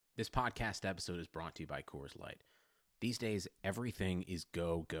This podcast episode is brought to you by Coors Light. These days, everything is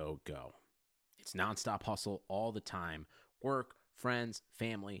go, go, go. It's nonstop hustle all the time. Work, friends,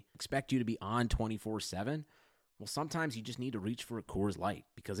 family expect you to be on 24/7. Well, sometimes you just need to reach for a Coors Light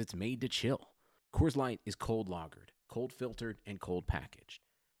because it's made to chill. Coors Light is cold lagered, cold filtered, and cold packaged.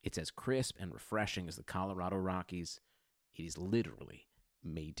 It's as crisp and refreshing as the Colorado Rockies. It is literally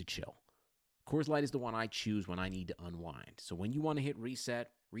made to chill. Coors Light is the one I choose when I need to unwind. So when you want to hit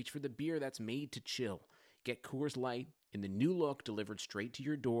reset, reach for the beer that's made to chill. Get Coors Light in the new look delivered straight to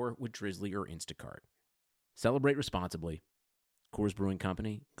your door with Drizzly or Instacart. Celebrate responsibly. Coors Brewing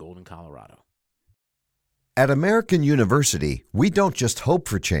Company, Golden, Colorado. At American University, we don't just hope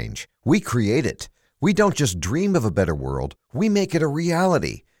for change, we create it. We don't just dream of a better world, we make it a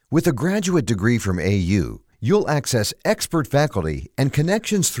reality. With a graduate degree from AU, you'll access expert faculty and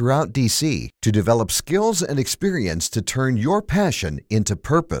connections throughout DC to develop skills and experience to turn your passion into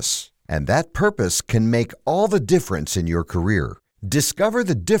purpose. And that purpose can make all the difference in your career. Discover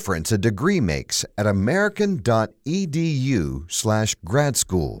the difference a degree makes at american.edu/grad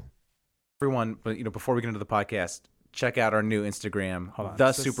school. Everyone, but before we get into the podcast, check out our new Instagram, Hold on.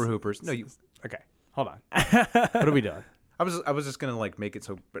 The Super Hoopers. Okay, hold on. What are we doing? I was just gonna make it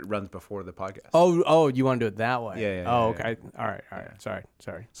so it runs before the podcast. Oh, you want to do it that way? Yeah. Oh, okay. All right. Sorry.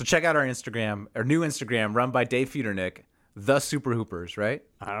 So check out our Instagram, our new Instagram, run by Dave Feudernick, The Super Hoopers. Right?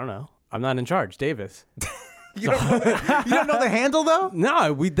 I don't know. I'm not in charge, Davis. You don't know the handle though?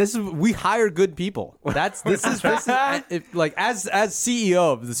 No, we hire good people. This is as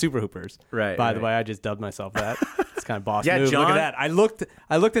CEO of the Super Hoopers. Right. By the way, I just dubbed myself that. It's kind of boss Yeah, move. John. Look at that. I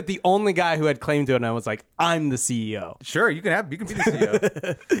looked at the only guy who had claim to it, and I was like, I'm the CEO. Sure, you can be the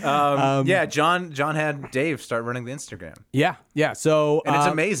CEO. Yeah, John had Dave start running the Instagram, Yeah. So and it's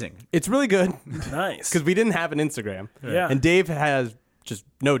amazing. It's really good. Nice. Because we didn't have an Instagram. Yeah. And Dave has just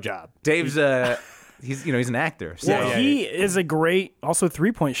no job. Dave's he's an actor. So. Well, he is a great, also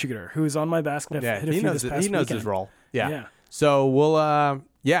 3-point shooter who's on my basket. Yeah, hit a he few knows this past his weekend. role. Yeah. Yeah. So we'll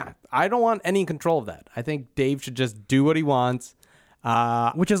I don't want any control of that. I think Dave should just do what he wants.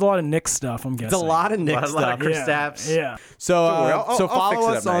 Which is a lot of Nick stuff, I'm guessing. It's a lot of Nick a lot stuff. of Chris Stapps. Yeah. So I'll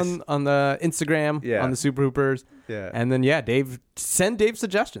follow fix us it up nice. on the Instagram, Yeah. on the Super Hoopers. Yeah. And then send Dave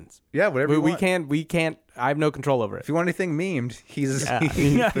suggestions. Yeah, whatever you want. We can't I have no control over it. If you want anything memed, he's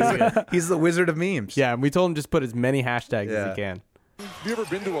Yeah. he's the wizard of memes. Yeah, and we told him just put as many hashtags as he can. Have you ever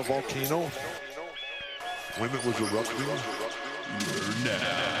been to a volcano when it was erupting? You're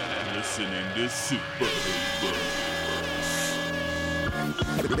now listening to Super Hoopers.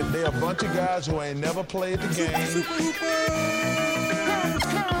 They're a bunch of guys who ain't never played the game.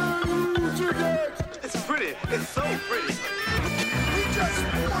 It's pretty. It's so pretty.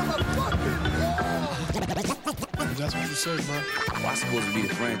 That's what you say, bro. I'm supposed to be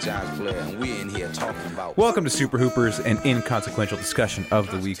the franchise player, and we're in here talking about... Welcome to Super Hoopers, an inconsequential discussion of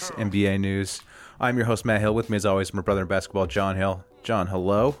the week's NBA news. I'm your host, Matt Hill. With me, as always, my brother in basketball, John Hill. John,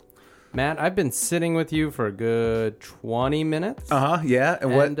 hello. Matt, I've been sitting with you for a good 20 minutes. Yeah.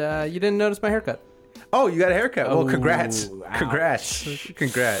 And what? You didn't notice my haircut. Oh, you got a haircut. Well, congrats. ouch.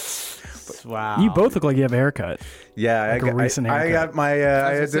 Congrats. Wow. You both look like you have a haircut. Yeah, Like a recent I haircut. got my.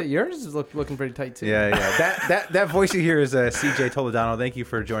 Yours is looking pretty tight, too. Yeah. That voice you hear is CJ Toledano. Thank you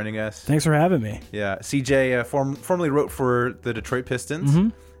for joining us. Thanks for having me. Yeah, CJ formerly wrote for the Detroit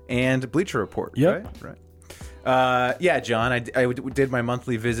Pistons and Bleacher Report. Yep. Right. Yeah, John, I did my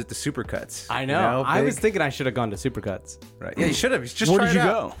monthly visit to Supercuts. I know. I big- was thinking I should have gone to Supercuts. Right. Yeah, you should have. Just Where try did you it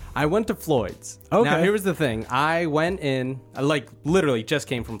out. go? I went to Floyd's. Okay. Now, here was the thing. I went in, literally just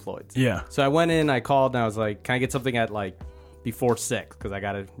came from Floyd's. Yeah. So I went in, I called, and I was like, can I get something at, before 6? Because I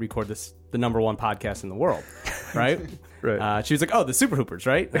got to record the #1 podcast in the world. Right? Right. She was like, oh, the Super Hoopers,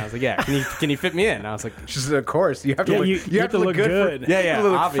 right? And I was like, yeah. Can you fit me in? And I was like, Just of course, you have to. Yeah, look, you have to look good. yeah. You have to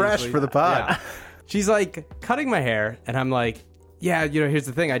look obviously. fresh for the pod. Yeah. She's like cutting my hair, and I'm like, yeah, here's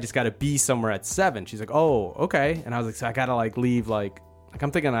the thing. I just got to be somewhere at 7. She's like, oh, okay. And I was like, so I got to leave I'm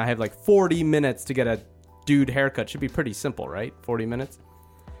thinking I have 40 minutes to get a dude haircut. Should be pretty simple, right? 40 minutes.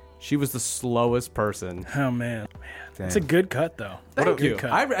 She was the slowest person. Oh, man. It's a good cut, though. Thank you. Good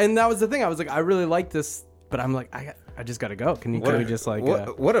cut. And that was the thing. I was like, I really like this, but I'm like, I just got to go. Can we just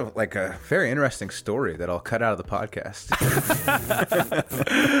what a very interesting story that I'll cut out of the podcast.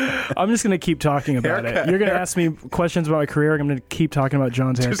 I'm just going to keep talking about it. You're going to ask me questions about my career. I'm going to keep talking about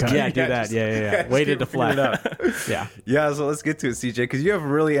John's haircut. yeah, do that. Yeah. Waited to flat. Yeah. Yeah, so let's get to it, CJ, because you have a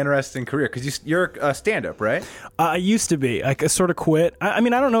really interesting career. Because you're a stand-up, right? I used to be. I sort of quit. I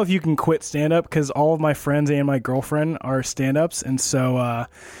mean, I don't know if you can quit stand-up because all of my friends and my girlfriend are stand-ups. And so,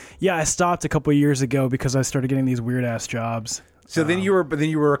 I stopped a couple of years ago because I started getting these weird-ass jobs. So then you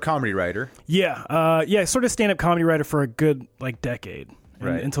were a comedy writer. Yeah, sort of stand-up comedy writer for a good decade.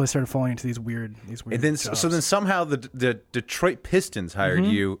 Right. Until I started falling into these weird And then jobs. so then somehow the Detroit Pistons hired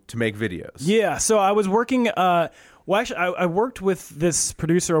you to make videos. Yeah, so I was working. Actually, I worked with this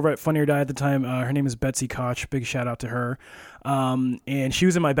producer over at Funny or Die at the time. Her name is Betsy Koch. Big shout out to her. And she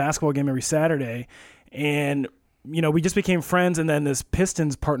was in my basketball game every Saturday. And we just became friends. And then this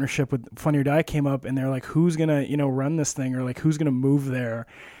Pistons partnership with Funny or Die came up, and they're like, "Who's gonna run this thing?" Or like, "Who's gonna move there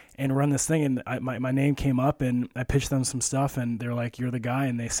and run this thing?" And my name came up, and I pitched them some stuff, and they're like, "You're the guy,"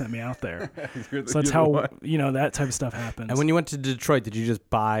 and they sent me out there. So that's how that type of stuff happens. And when you went to Detroit, did you just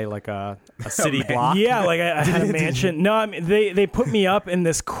buy like a city block? Yeah, like I had a mansion. No, I mean they put me up in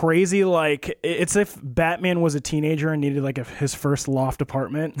this crazy, like, it's if Batman was a teenager and needed like his first loft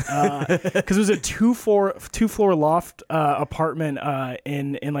apartment, because it was a two floor loft apartment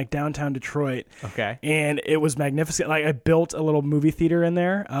in like downtown Detroit. Okay, and it was magnificent. Like I built a little movie theater in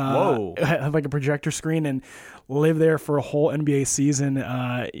there. Whoa! I had like a projector screen and lived there for a whole NBA season.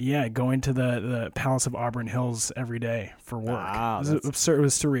 Going to the Palace of Auburn Hills every day for work. Wow, it was absurd. It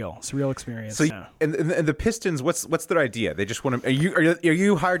was surreal experience. So and the Pistons, what's their idea? They just want to. Are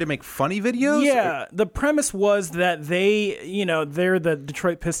you hired to make funny videos? Yeah, the premise was that they're the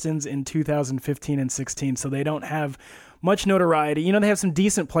Detroit Pistons in 2015 and 16, so they don't have much notoriety. They have some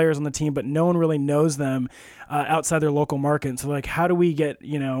decent players on the team, but no one really knows them outside their local market. And so, like, how do we get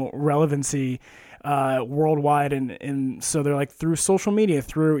relevancy worldwide? And so they're like, through social media,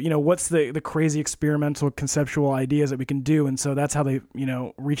 through what's the crazy experimental conceptual ideas that we can do. And so that's how they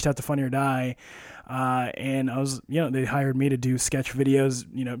reached out to Funny or Die. And I was, they hired me to do sketch videos,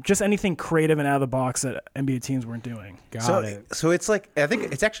 just anything creative and out of the box that NBA teams weren't doing. Got it. So it's like, I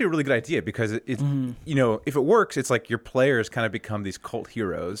think it's actually a really good idea because it's, if it works, it's like your players kind of become these cult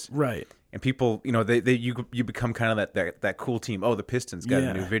heroes. Right. And people, you become kind of that cool team. Oh, the Pistons got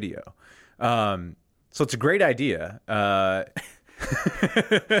a new video. So it's a great idea. Well,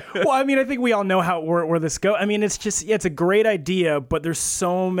 I mean, I think we all know where this goes. I mean, it's just, it's a great idea, but there's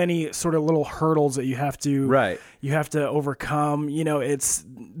so many sort of little hurdles that you have to overcome. It's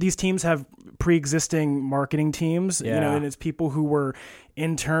these teams have pre-existing marketing teams, and it's people who were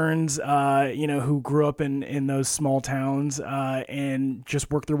interns, who grew up in those small towns, and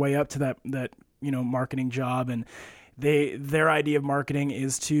just worked their way up to that marketing job. And their idea of marketing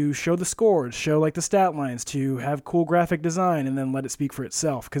is to show the scores, show like the stat lines, to have cool graphic design, and then let it speak for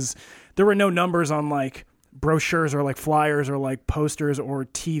itself. Because there were no numbers on like brochures or like flyers or like posters or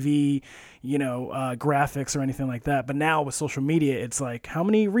TV, graphics or anything like that. But now with social media, it's like how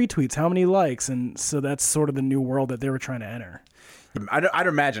many retweets, how many likes, and so that's sort of the new world that they were trying to enter. I'd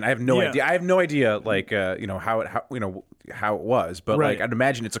imagine. I have no idea. I have no idea, like how it was, but right. like I'd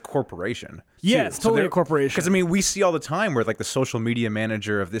imagine it's a corporation. Yeah, it's totally a corporation. Because I mean, we see all the time where like the social media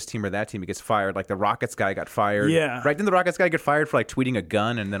manager of this team or that team gets fired. Like the Rockets guy got fired. Yeah, right. Didn't the Rockets guy get fired for like tweeting a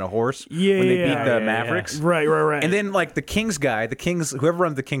gun and then a horse? Yeah, when they beat the Mavericks. Yeah. Right. And then like the Kings guy, whoever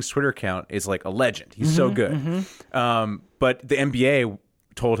runs the Kings Twitter account is like a legend. He's so good. Mm-hmm. But the NBA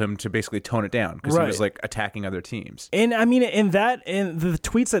told him to basically tone it down because he was like attacking other teams. And I mean, in the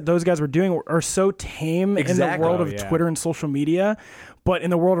tweets that those guys were doing are so tame in the world of Twitter and social media. But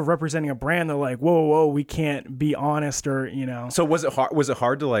in the world of representing a brand, they're like, whoa, we can't be honest, or So was it hard? Was it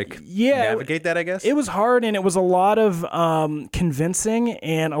hard to like navigate that? I guess it was hard, and it was a lot of convincing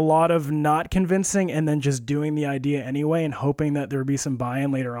and a lot of not convincing, and then just doing the idea anyway and hoping that there would be some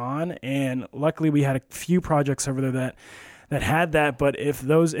buy-in later on. And luckily, we had a few projects over there that had that. But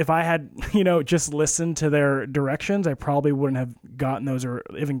if I had just listened to their directions, I probably wouldn't have gotten those or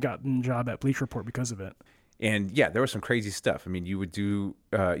even gotten a job at Bleacher Report because of it. And yeah, there was some crazy stuff. I mean, you did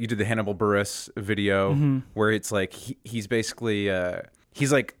the Hannibal Buress video where it's like he's basically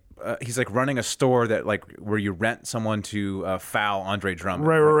he's like running a store that like where you rent someone to foul Andre Drummond.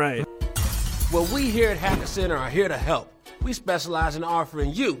 Right. Well, we here at Hacker Center are here to help. We specialize in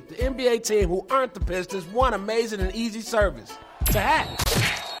offering you, the NBA team who aren't the Pistons, one amazing and easy service: to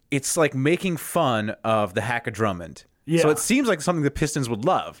hack. It's like making fun of the hack of Drummond. Yeah. So it seems like something the Pistons would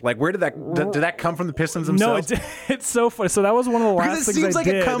love. Like, where did that come from the Pistons themselves? No, it's so funny. So that was one of the last things I did. It seems like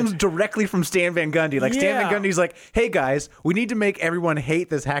it comes directly from Stan Van Gundy. Like, Stan Van Gundy's like, hey, guys, we need to make everyone hate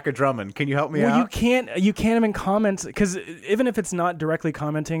this hack of Drummond. Can you help me out? You can't even comment, because even if it's not directly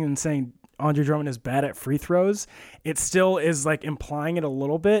commenting and saying Andre Drummond is bad at free throws, it still is like implying it a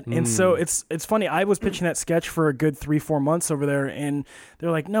little bit. And so it's funny. I was pitching that sketch for a good 3-4 months over there, and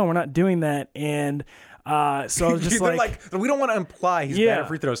they're like, no, we're not doing that. And so I was just like, we don't want to imply he's bad at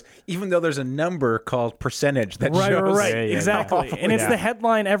free throws, even though there's a number called percentage that shows. Right, exactly. And it's the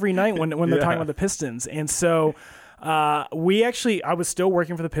headline every night when they're talking about the Pistons. And so I was still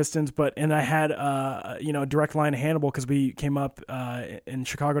working for the Pistons, and I had a direct line to Hannibal because we came up in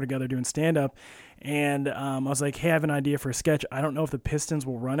Chicago together doing stand up. And I was like, hey, I have an idea for a sketch. I don't know if the Pistons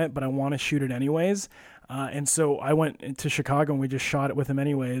will run it, but I want to shoot it anyways. And so I went to Chicago and we just shot it with him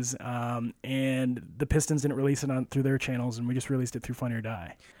anyways. And the Pistons didn't release it through their channels, and we just released it through Funny or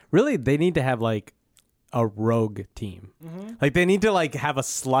Die. Really, they need to have like a rogue team. Mm-hmm. Like they need to like have a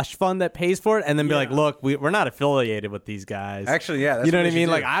slush fund that pays for it, and then be like, look, we're not affiliated with these guys. Actually, yeah, that's you know what I mean.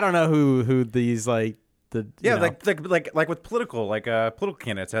 Do. Like I don't know who these like. Like with political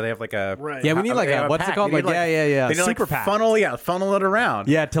candidates, how they have like a right. Yeah, we need like a what's it called? Like yeah, they super like PAC. Funnel it around.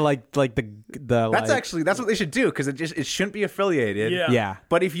 Yeah, to like the. That's what they should do, because it shouldn't be affiliated. Yeah.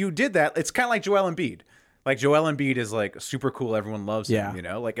 But if you did that, it's kind of like Joel Embiid. Like Joel Embiid is like super cool. Everyone loves him. Yeah. You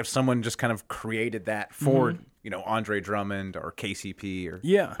know, like if someone just kind of created that for Andre Drummond or KCP or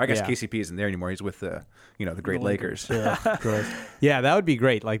I guess KCP isn't there anymore. He's with the great Lakers. Yeah, that would be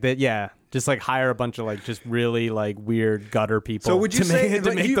great. Like that. Yeah. Just like hire a bunch of like just really like weird gutter people. So would you say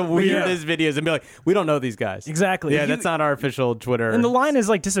to make the weirdest videos and be like, we don't know these guys. Exactly. Yeah, that's not our official Twitter. And the line is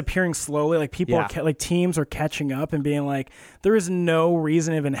like disappearing slowly. Like people are like teams are catching up and being like, there is no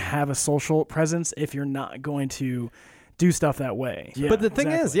reason to even have a social presence if you're not going to do stuff that way. Yeah, but the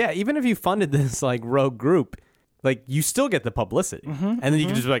thing is, even if you funded this like rogue group, like you still get the publicity, and then you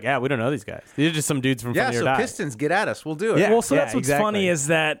can just be like, we don't know these guys. These are just some dudes from Funny or Die. Pistons, get at us. We'll do it. Yeah. Well, so that's what's funny is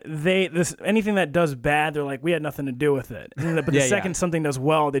that anything that does bad, they're like, we had nothing to do with it. But the second something does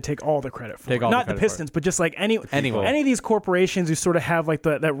well, they take all the credit for it. Not the Pistons, but just like any of these corporations who sort of have like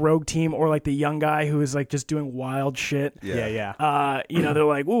that rogue team or like the young guy who is like just doing wild shit. Yeah. They're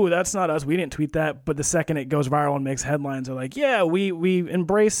like, ooh, that's not us. We didn't tweet that. But the second it goes viral and makes headlines, they're like, we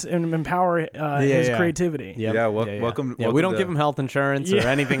embrace and empower his creativity. Yeah. Welcome. We don't give him health insurance or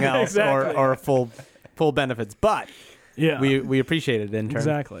anything else or full benefits, but we appreciate it in turn.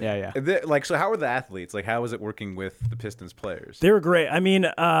 Exactly. Yeah. So how were the athletes? Like, how was it working with the Pistons players? They were great. I mean,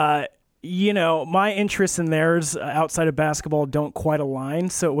 my interests and theirs outside of basketball don't quite align,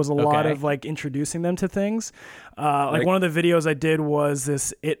 so it was a lot of like introducing them to things. Like one of the videos I did was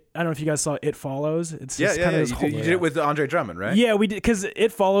this. I don't know if you guys saw It Follows. It's just kind of this you did it with Andre Drummond, right? Yeah, we did, because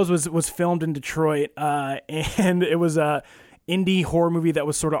It Follows was filmed in Detroit, and it was a indie horror movie that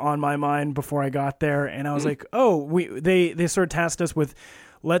was sort of on my mind before I got there, and I was like, they sort of tasked us with,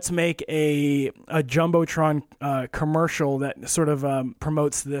 let's make a Jumbotron commercial that sort of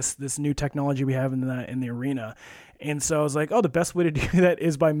promotes this new technology we have in the arena. And so I was like, the best way to do that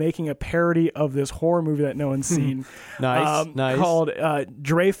is by making a parody of this horror movie that no one's seen. Nice. Called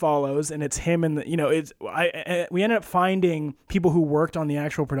Dre Follows, and it's him and we ended up finding people who worked on the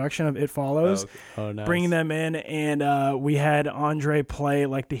actual production of It Follows, nice. Bringing them in, and we had Andre play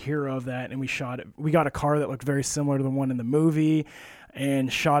like the hero of that, and we shot it. We got a car that looked very similar to the one in the movie,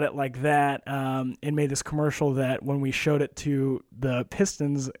 and shot it like that, and made this commercial that when we showed it to the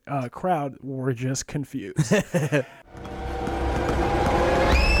Pistons crowd, were just confused.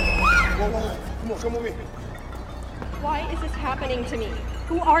 Come with me. Why is this happening to me?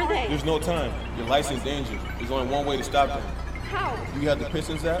 Who are they? There's no time. Your life's in danger. There's only one way to stop them. How? You have the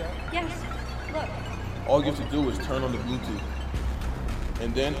Pistons app? Yes. Look. All you have to do is turn on the Bluetooth.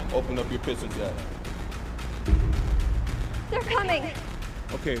 And then open up your Pistons app. They're coming.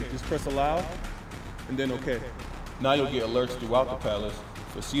 Okay, just press allow, and then okay. Now you'll get alerts throughout the palace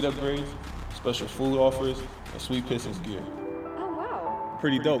for seat upgrades, special food offers, and sweet Pistons gear. Oh, wow.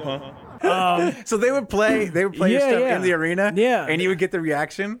 Pretty dope, huh? So they would play your stuff in the arena, and you would get the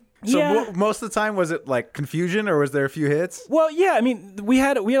reaction. So most of the time, was it like confusion, or was there a few hits? Well, yeah, I mean, we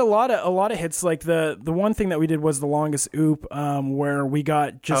had a lot of hits. Like the one thing that we did was the longest oop, where we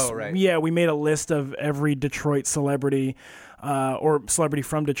got we made a list of every Detroit celebrity. Or celebrity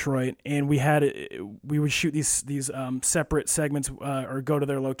from Detroit, and we would shoot these separate segments or go to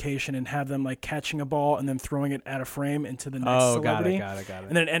their location and have them like catching a ball and then throwing it at a frame into the next celebrity. Got it.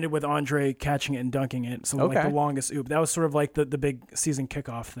 And then it ended with Andre catching it and dunking it. So like the longest oop. That was sort of like the big season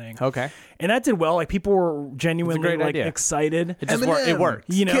kickoff thing. Okay. And that did well. Like people were genuinely like excited. It just worked. It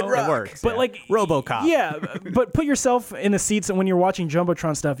worked. You know, it works. But like RoboCop. Yeah, but put yourself in the seats, and when you're watching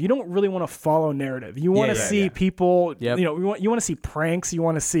Jumbotron stuff, you don't really want to follow narrative. You want to see people. Yep. You want to see pranks. You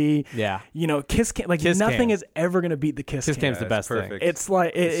want to see, kiss cam. Like nothing is ever going to beat the kiss cam. Kiss cam's the best thing. It's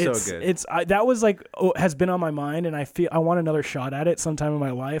like it's so good. That was like has been on my mind, and I feel I want another shot at it sometime in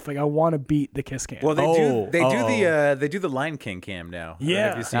my life. Like I want to beat the kiss cam. Well, they do the Lion King cam now. Yeah,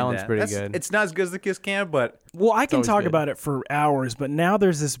 have you seen that one's pretty good. It's not as good as the kiss cam, but I can talk about it for hours. But now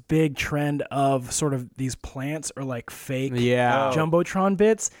there's this big trend of sort of these plants or like fake Jumbotron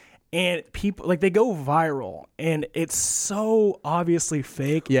bits. and people like they go viral, and it's so obviously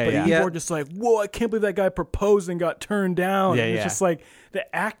fake. Yeah, but yeah. people are just like, "Whoa, I can't believe that guy proposed and got turned down." Yeah, and it's yeah. just like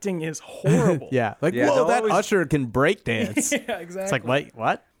the acting is horrible. Yeah, like Yeah, whoa, they'll that always- usher can break dance. Yeah, exactly. It's like, wait,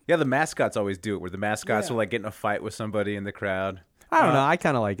 what? Yeah, the mascots always do it, where the mascots will like get in a fight with somebody in the crowd. I don't know. I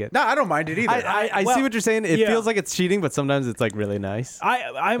kind of like it. No, I don't mind it either. I well, see what you're saying. It yeah. feels like it's cheating, but sometimes it's like really nice.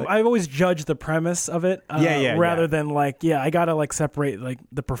 I always judge the premise of it, rather than like, I gotta like separate like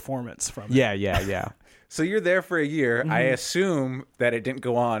the performance from it. Yeah. So you're there for a year. I Mm-hmm. assume that it didn't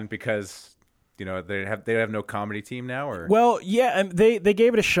go on because they have no comedy team now, or Well, yeah, they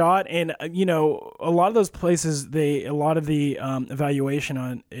gave it a shot, and a lot of those places, a lot of the evaluation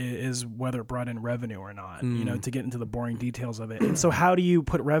on is whether it brought in revenue or not. To get into the boring details of it. And so, how do you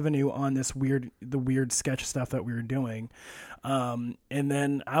put revenue on the weird sketch stuff that we were doing? And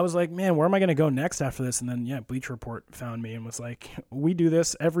then I was like, man, where am I going to go next after this? And then Bleacher Report found me and was like, we do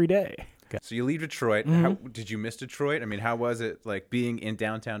this every day. So you leave Detroit. Mm-hmm. How, did you miss Detroit? I mean, how was it like being in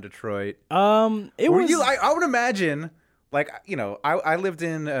downtown Detroit? It was. I would imagine, I lived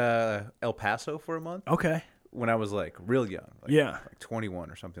in El Paso for a month. Okay. When I was like real young, like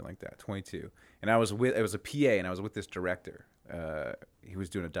 21 or something like that, 22, and it was a PA, and I was with this director. He was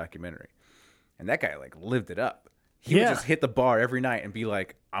doing a documentary, and that guy like lived it up. He would just hit the bar every night and be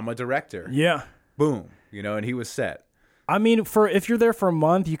like, "I'm a director." Yeah. Boom, and he was set. I mean, if you're there for a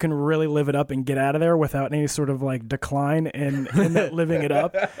month, you can really live it up and get out of there without any sort of like decline in that living it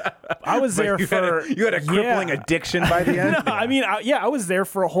up. I was there you had a crippling addiction by the end. No, I mean, I was there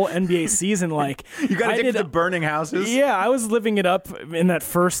for a whole NBA season. Like you got addicted to burning houses. Yeah, I was living it up in that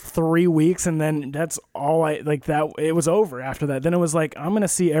first 3 weeks, and then that's all I like. That it was over after that. Then it was like, I'm gonna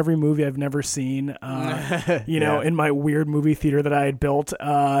see every movie I've never seen. In my weird movie theater that I had built,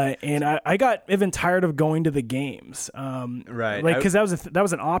 and I got even tired of going to the games. Right. Like, because that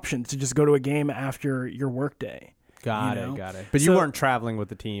was an option to just go to a game after your work day. Got it. But you weren't traveling with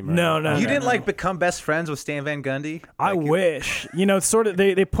the team. Right? No. You didn't like become best friends with Stan Van Gundy? I wish. Sort of.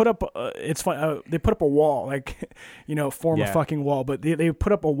 They put up. It's fun. They put up a wall, like, form a fucking wall. But they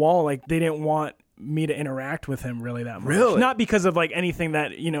put up a wall, like they didn't want me to interact with him really that much. Really? Not because of like anything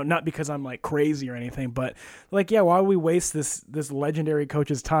that not because I'm like crazy or anything, but like, why would we waste this legendary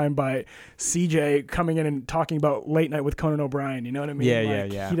coach's time by CJ coming in and talking about Late Night with Conan O'Brien? You know what I mean?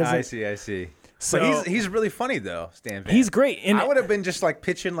 Yeah. He doesn't, I see. So but he's really funny though, Stan Van. He's great. And I would have been just like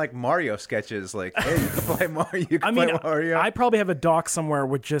pitching like Mario sketches, like, hey, you can play Mario. Play Mario. I probably have a doc somewhere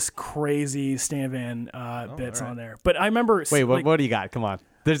with just crazy Stan Van bits on there. But I remember. Wait, what do you got? Come on.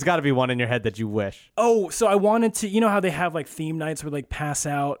 There's got to be one in your head that you wish. Oh, so I wanted to, how they have like theme nights where like pass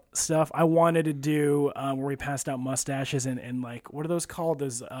out stuff. I wanted to do where we passed out mustaches and like, what are those called?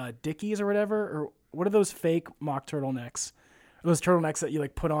 Those Dickies or whatever? Or what are those fake mock turtlenecks? Those turtlenecks that you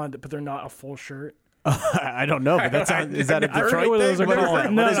like put on, but they're not a full shirt. I don't know, but is that a Detroit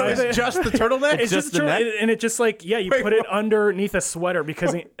thing? No, it's just the turtleneck. It's just the neck, and it just like you put it underneath a sweater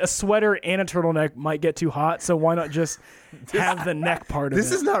because a sweater and a turtleneck might get too hot. So why not just have the neck part of it?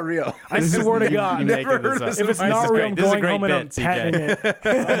 This is not real. I swear to God, never heard of this. If it's not real, I'm going home and I'm patenting it.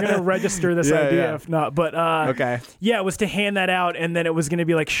 I'm gonna register this idea if not. But okay, it was to hand that out, and then it was gonna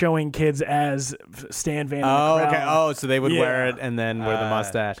be like showing kids as Stan Van. Okay. Oh, so they would wear it and then wear the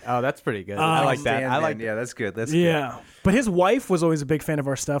mustache. Oh, that's pretty good. I like that. Yeah, that's good. That's good. But his wife was always a big fan of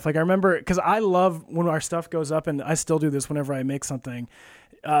our stuff. Like I remember, because I love when our stuff goes up, and I still do this whenever I make something.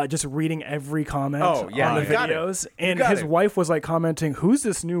 Just reading every comment on the videos, and his wife was like commenting, "Who's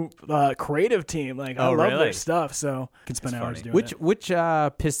this new creative team?" Like, I love their stuff, so I could spend hours doing it. Which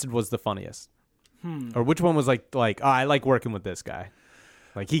Piston was the funniest, or which one was like, oh, I like working with this guy,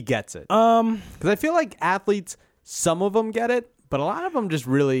 like he gets it. Because I feel like athletes, some of them get it, but a lot of them just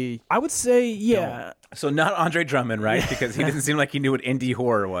really. I would say, don't. So not Andre Drummond, right? Because he didn't seem like he knew what indie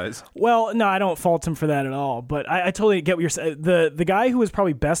horror was. Well, no, I don't fault him for that at all. But I totally get what you're saying. The guy who was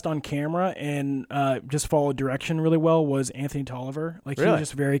probably best on camera and just followed direction really well was Anthony Tolliver. Like he was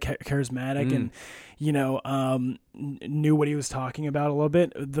just very charismatic and knew what he was talking about a little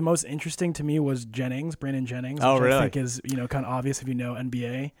bit. The most interesting to me was Brandon Jennings, which I think is kind of obvious if you know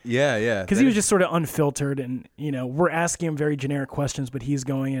NBA. Yeah. Because he was just sort of unfiltered, and we're asking him very generic questions, but he's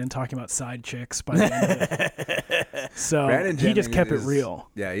going in and talking about side chicks by the end of it. So he just kept it real.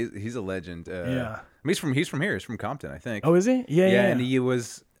 Yeah, he's a legend. He's from here. He's from Compton, I think. Oh, is he? Yeah. And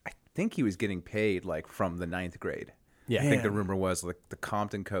I think he was getting paid like from the 9th grade. Yeah. I think the rumor was like the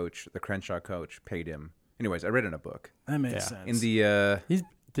Compton coach, the Crenshaw coach, paid him. Anyways, I read it in a book. That makes sense. In the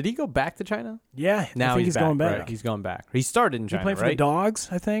did he go back to China? Yeah. Now I think he's going back. Right. He's going back. He started in China, He played for the Dogs,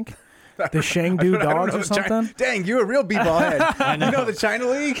 I think. the Chengdu Dogs or something. Dang, you're a real b-ball head. You know the China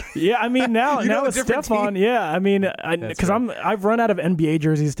League? Yeah, I mean now with Stephon, yeah, I mean because I've run out of NBA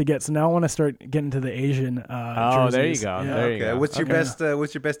jerseys to get, so now I want to start getting into the Asian jerseys. There you go. Yeah. There you go. What's your best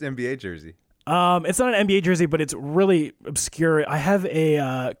NBA jersey? It's not an NBA jersey, but it's really obscure. I have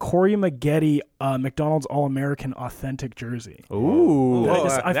a Corey Maggette McDonald's All-American authentic jersey. Ooh,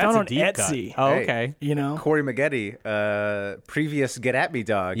 I found on Etsy. Oh, okay. You know, Corey Maggette, previous Get At Me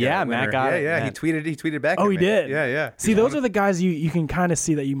dog. Yeah, Matt got it. Yeah, he tweeted back. Oh, at he me. did. Yeah. See, those are the guys you can kind of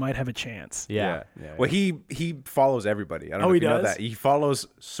see that you might have a chance. Yeah. Well, he follows everybody. I don't know if you know that. He follows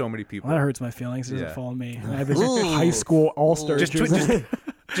so many people. Well, that hurts my feelings. He doesn't follow me. I have his high school All-Star jersey.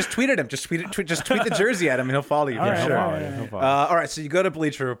 Just tweet at him. Just tweet the jersey at him, and he'll follow you. All right. So you go to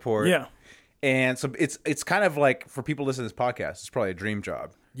Bleacher Report. Yeah. And so it's kind of like, for people listening to this podcast, it's probably a dream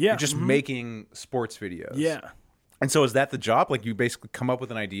job. Yeah. You're just making sports videos. Yeah. And so is that the job? Like, you basically come up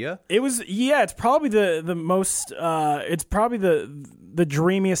with an idea? It's probably the most it's probably the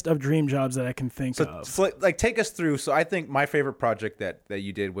dreamiest of dream jobs that I can think of. So like, take us through. So I think my favorite project that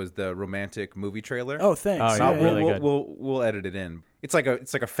you did was the romantic movie trailer. Oh, thanks. Oh, yeah, really good. We'll edit it in. It's like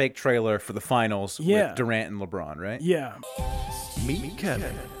a fake trailer for the finals with Durant and LeBron, right? Yeah. Meet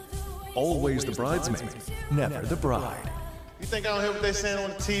Kevin. Always the bridesmaid, never the bride. You think I don't hear what they're saying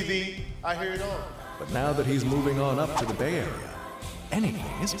on the TV? I hear it all. But now that he's moving on up to the Bay Area, anything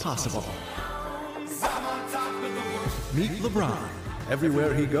is possible. Meet LeBron.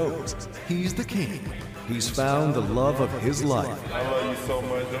 Everywhere he goes, he's the king. He's found the love of his life. I love you so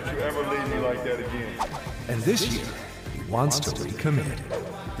much. Don't you ever leave me like that again. And this year, he wants to recommit.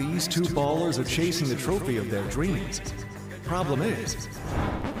 These two ballers are chasing the trophy of their dreams. Problem is,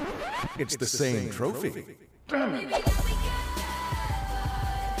 it's the same trophy. Damn it.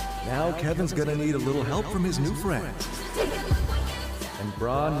 Now Kevin's gonna need a little help from his new friends. And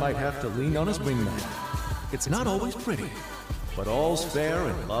Bron might have to lean on his wingman. It's not always pretty, but all's fair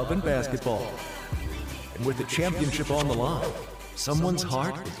in love and basketball. And with the championship on the line, someone's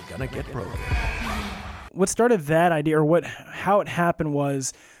heart is gonna get broken. What started that idea, or how it happened,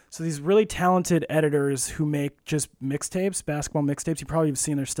 was so these really talented editors who make just mixtapes, basketball mixtapes. You probably have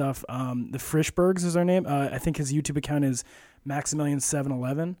seen their stuff. The Frischbergs is their name. I think his YouTube account is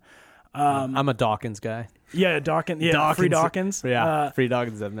Maximilian711. I'm a Dawkins guy. Yeah, Dawkins. Yeah, Dawkins. Free Dawkins. Yeah, Free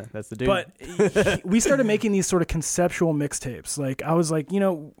Dawkins. That's the dude. But we started making these sort of conceptual mixtapes. Like, I was like,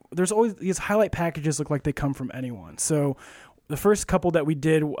 there's always these highlight packages look like they come from anyone. So the first couple that we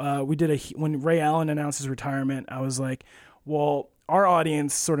did when Ray Allen announced his retirement, I was like, well, our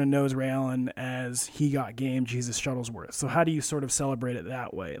audience sort of knows Ray Allen as He Got Game, Jesus Shuttlesworth. So how do you sort of celebrate it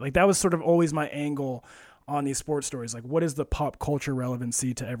that way? Like, that was sort of always my angle on these sports stories. Like, what is the pop culture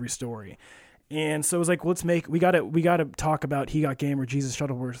relevancy to every story? And so it was like, we got to talk about He Got Game or Jesus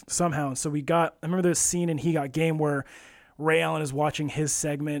Shuttlesworth somehow. And so I remember this scene in He Got Game where Ray Allen is watching his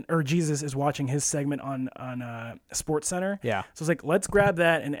segment, or Jesus is watching his segment on Sports Center. Yeah. So it's like, let's grab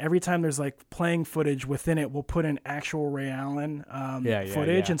that, and every time there's like playing footage within it, we'll put in actual Ray Allen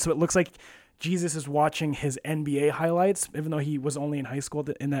footage. And so it looks like Jesus is watching his NBA highlights, even though he was only in high school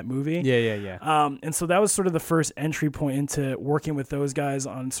in that movie. Yeah. And so that was sort of the first entry point into working with those guys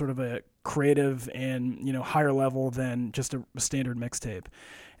on sort of a creative and, higher level than just a standard mixtape.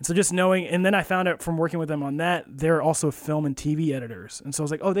 And so just knowing, and then I found out from working with them on that, they're also film and TV editors. And so I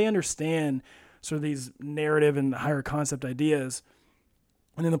was like, oh, they understand sort of these narrative and higher concept ideas.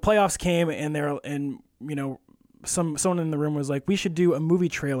 And then the playoffs came, and someone in the room was like, we should do a movie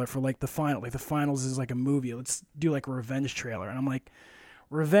trailer for like the final. Like, the finals is like a movie. Let's do like a revenge trailer. And I'm like,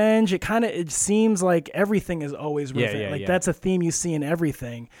 revenge? It seems like everything is always revenge. That's a theme you see in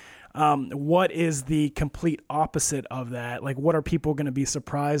everything. What is the complete opposite of that? Like, what are people going to be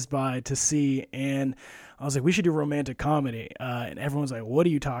surprised by to see? And I was like, we should do romantic comedy. And everyone's like, what are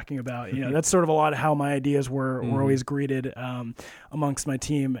you talking about? That's sort of a lot of how my ideas were always greeted amongst my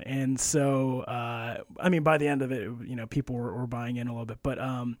team. And so, by the end of it, people were buying in a little bit. But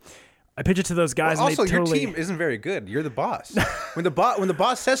I pitch it to those guys. Well, and also, your team isn't very good. You're the boss. When the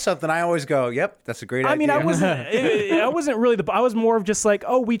boss says something, I always go, "Yep, that's a great idea." I wasn't really I was more of just like,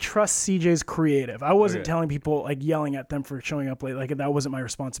 oh, we trust CJ's creative. I wasn't telling people, like, yelling at them for showing up late. Like, that wasn't my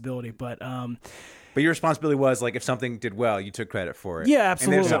responsibility. But your responsibility was, like, if something did well, you took credit for it. Yeah,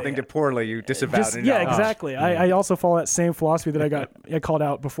 absolutely. And if something did poorly, you disavowed it. Yeah, exactly. I also follow that same philosophy that I called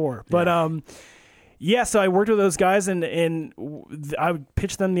out before. But yeah, so I worked with those guys, and I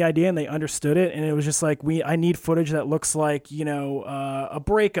pitched them the idea, and they understood it, and it was just like, I need footage that looks like, a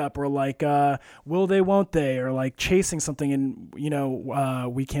breakup, or like will they, won't they, or like chasing something,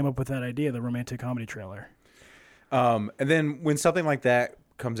 and we came up with that idea, the romantic comedy trailer. And then when something like that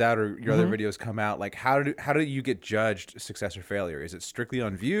comes out or your other videos come out, like how do you get judged success or failure? Is it strictly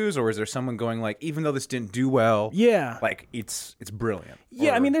on views, or is there someone going like, even though this didn't do well, like it's brilliant?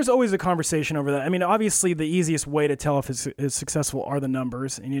 Yeah, I mean, there's always a conversation over that. I mean, obviously the easiest way to tell if it's successful are the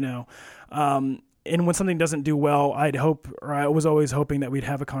numbers, and and when something doesn't do well, I was always hoping that we'd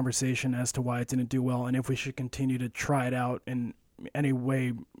have a conversation as to why it didn't do well and if we should continue to try it out in any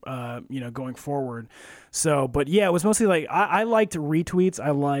way, going forward. So, but yeah, it was mostly like, I liked retweets. I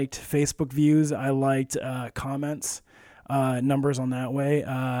liked Facebook views. I liked comments, numbers on that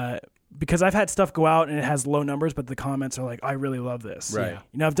way. Because I've had stuff go out and it has low numbers, but the comments are like, I really love this. Right.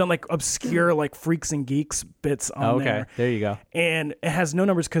 I've done like obscure like Freaks and Geeks bits on there. Okay, there you go. And it has no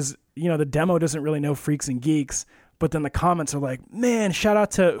numbers because, the demo doesn't really know Freaks and Geeks. But then the comments are like, man, shout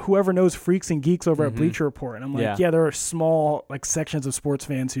out to whoever knows Freaks and Geeks over at Bleacher Report. And I'm like, yeah, there are small like sections of sports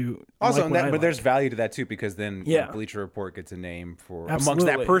fans who also, like but there's value to that too, because then Bleacher Report gets a name for amongst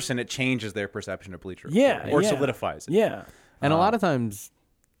that person. It changes their perception of Bleacher Report, or solidifies it. Yeah, and a lot of times,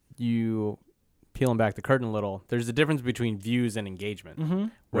 you peeling back the curtain a little, there's a difference between views and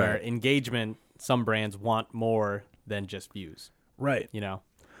engagement. Where engagement, some brands want more than just views. Right.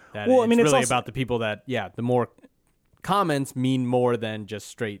 It's really also about the people that the more comments mean more than just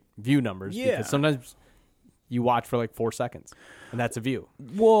straight view numbers, because sometimes you watch for like 4 seconds and that's a view.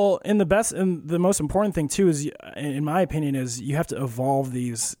 Well, and the most important thing too is, in my opinion, is you have to evolve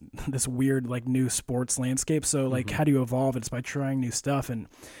this weird like new sports landscape. So like, how do you evolve it? It's by trying new stuff. And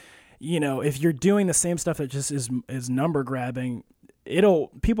if you're doing the same stuff that just is number grabbing,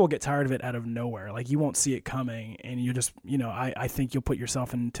 people get tired of it out of nowhere. Like, you won't see it coming, and you just, I think you'll put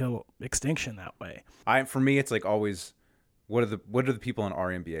yourself into extinction that way. For me, it's like always, what do the people on our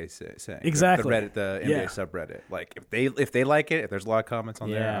NBA say? Exactly. The NBA subreddit. Like, if they like it, if there's a lot of comments on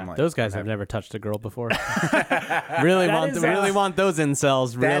there, I'm like, those guys have never touched a girl before. really want those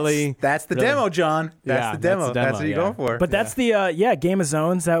incels. That's the demo, John. That's the demo. That's what you're going for. But that's the Game of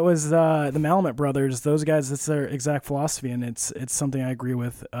Zones. That was the Malamut brothers. Those guys. That's their exact philosophy, and it's something I agree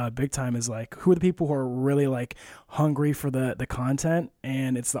with big time. Is like, who are the people who are really like hungry for the content,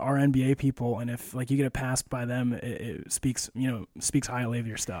 and it's the RNBA people. And if like you get a pass by them, it speaks highly of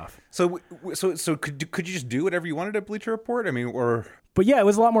your stuff. So could you just do whatever you wanted at Bleacher Report? I mean, but yeah, it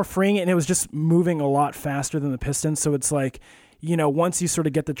was a lot more freeing, and it was just moving a lot faster than the Pistons. So it's like, once you sort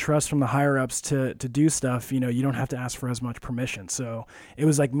of get the trust from the higher ups to do stuff, you don't have to ask for as much permission. So it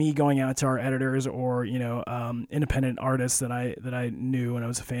was like me going out to our editors or, independent artists that I knew and I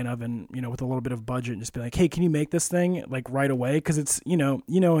was a fan of, and, with a little bit of budget, and just be like, hey, can you make this thing like right away? Cause it's,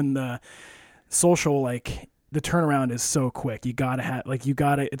 in the social, like, the turnaround is so quick. It's got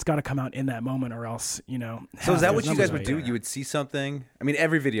to come out in that moment, or else, So is that what you guys would do? You would see something. I mean,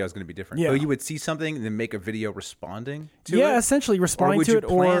 every video is going to be different. Yeah. But you would see something and then make a video responding to it? Yeah, essentially responding to it.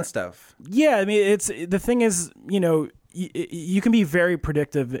 Or would you plan stuff? Yeah, I mean, the thing is, you can be very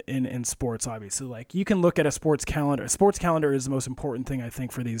predictive in sports, obviously. Like, you can look at a sports calendar. A sports calendar is the most important thing, I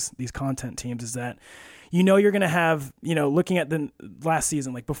think, for these content teams, is that you're going to have, looking at the last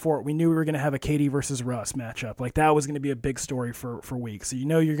season, like before, we knew we were going to have a KD versus Russ matchup. Like, that was going to be a big story for weeks. So,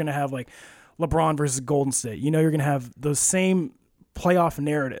 you're going to have like LeBron versus Golden State. You're going to have those same playoff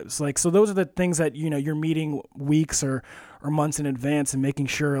narratives. Like, so those are the things that, you're meeting weeks or months in advance and making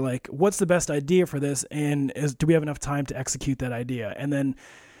sure, like, what's the best idea for this? And do we have enough time to execute that idea? And then,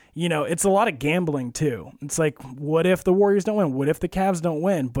 it's a lot of gambling too. It's like, what if the Warriors don't win? What if the Cavs don't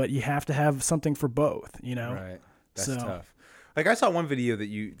win? But you have to have something for both, Right. That's tough. Like, I saw one video that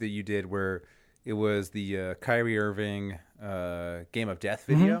you did where it was the Kyrie Irving Game of Death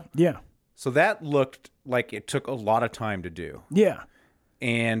video. Mm-hmm. Yeah. So that looked like it took a lot of time to do. Yeah.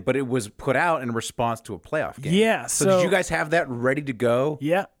 But it was put out in response to a playoff game. Yeah. So did you guys have that ready to go?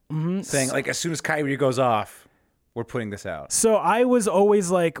 Yeah. Mm-hmm. Saying, like, as soon as Kyrie goes off, we're putting this out. So I was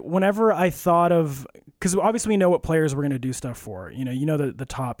always like, whenever I thought of, because obviously we know what players we're going to do stuff for. The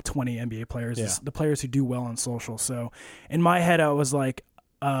top 20 NBA players, is the players who do well on social. So in my head, I was like,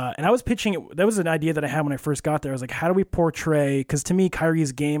 and I was pitching it. That was an idea that I had when I first got there. I was like, how do we portray? Because to me,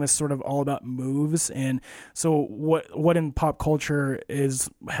 Kyrie's game is sort of all about moves, and so what in pop culture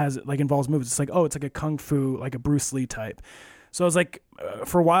involves moves. It's like, it's like a kung fu, like a Bruce Lee type. So I was like,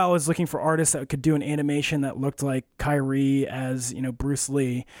 for a while, I was looking for artists that could do an animation that looked like Kyrie as Bruce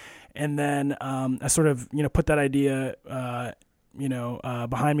Lee, and then I sort of put that idea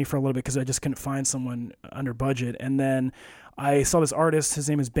behind me for a little bit because I just couldn't find someone under budget, and then I saw this artist. His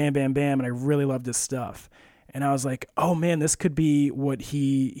name is Bam Bam Bam, and I really loved his stuff. And I was like, oh man, this could be what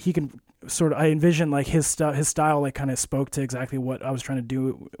he can sort of. I envisioned like his style like kind of spoke to exactly what I was trying to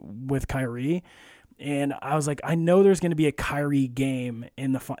do with Kyrie. and I was like, I know there's going to be a Kyrie game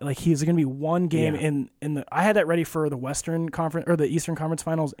in the like he's going to be one game in the. I had that ready for the Western Conference or the Eastern Conference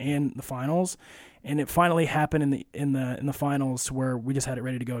Finals and the finals, and it finally happened in the finals where we just had it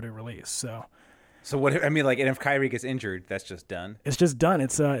ready to go to release. So what I mean, like, and if Kyrie gets injured, that's just done. It's just done.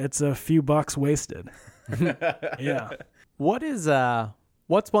 It's a few bucks wasted. Yeah.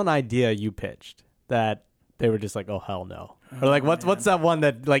 What's one idea you pitched that they were just like, oh hell no? Or like what's that one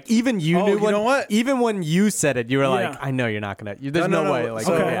that like even you knew you know what? Even when you said it, you were like, I know you're not gonna. There's no way. Like,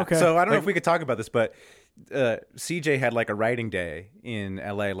 okay. So I don't know if we could talk about this, but CJ had like a writing day in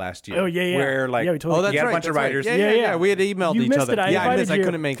LA last year. Oh yeah. Where like we totally he had a bunch of writers. Right. Yeah. We had emailed you each missed other. It. I missed. You. I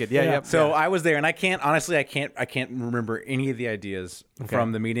couldn't make it. Yeah. So I was there, and I can't remember any of the ideas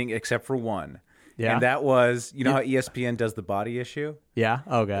from the meeting except for one. Yeah. And that was, you know how ESPN does the body issue? Yeah.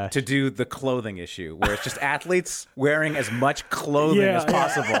 Oh, gosh. To do the clothing issue, where it's just athletes wearing as much clothing as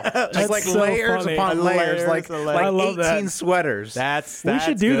possible. Just like so layers funny. Upon layers, like 18 sweaters. We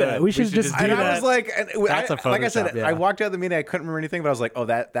should do good. that. We should just do that. I was like, like I said, I walked out of the meeting, I couldn't remember anything, but I was like, oh,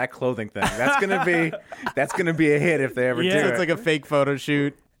 that clothing thing, that's gonna be a hit if they ever do it. It's like a fake photo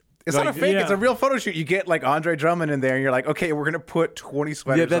shoot. It's not a fake. It's a real photo shoot. You get like Andre Drummond in there, and you're like, okay, we're gonna put 20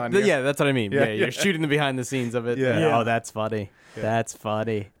 sweaters on here. Yeah, that's what I mean. Yeah, you're shooting the behind the scenes of it. Yeah. Oh, that's funny. Yeah. That's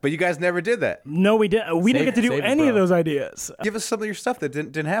funny. But you guys never did that. No, we didn't. We didn't get to do any of those ideas. Give us some of your stuff that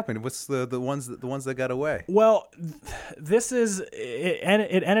didn't happen. What's the ones that got away? Well, this is it.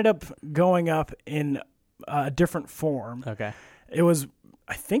 It ended up going up in a different form. Okay. It was.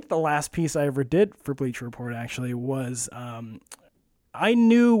 I think the last piece I ever did for Bleacher Report actually was. I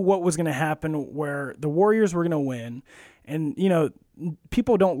knew what was going to happen where the Warriors were going to win. And, you know,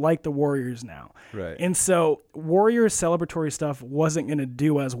 people don't like the Warriors now. Right. And so Warriors celebratory stuff wasn't going to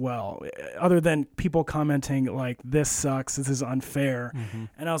do as well, other than people commenting like, this sucks, this is unfair. Mm-hmm.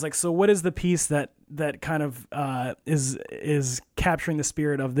 And I was like, so what is the piece that kind of is capturing the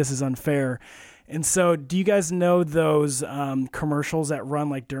spirit of this is unfair? And so, do you guys know those commercials that run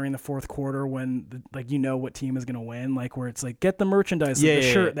like during the fourth quarter when you know what team is going to win, like where it's like get the merchandise, the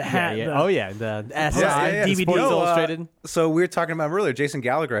shirt, the hat. The SI DVD, Sports Illustrated. So we were talking about earlier. Jason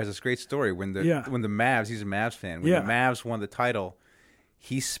Gallagher has this great story when the Mavs. He's a Mavs fan. When the Mavs won the title,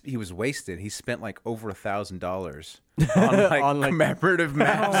 he was wasted. He spent like over $1,000 on like commemorative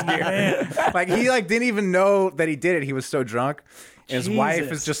Mavs gear. Like he didn't even know that he did it. He was so drunk. And his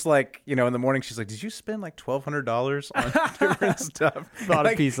wife is just like, you know, in the morning, she's like, did you spend like $1,200 on different stuff? Bought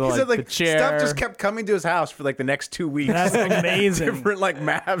a piece of he said, the chair. Stuff just kept coming to his house for like the next 2 weeks. That's amazing. Different like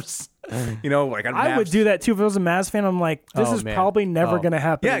Mavs. You know, like I would do that too. If I was a Mavs fan, I'm like, this is probably never going to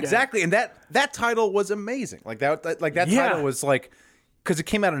happen. Yeah, again. exactly. And that title was amazing. Like that title was like, because it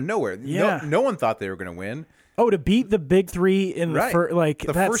came out of nowhere. Yeah. No one thought they were going to win. Oh, to beat the big three in the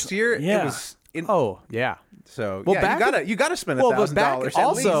first year, it was. So you gotta spend $1,000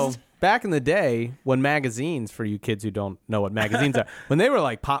 also least. Back in the day when magazines, for you kids who don't know what magazines are, when they were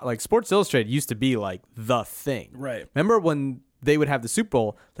like Sports Illustrated used to be like the thing. Right. Remember when they would have the Super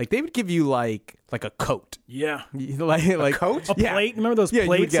Bowl, like they would give you like a coat. Yeah. like a coat? A plate? Remember those plates? You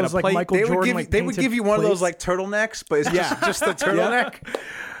would get a plate. Like Michael Jordan, they would give you one of those like turtlenecks, but it's just the turtleneck.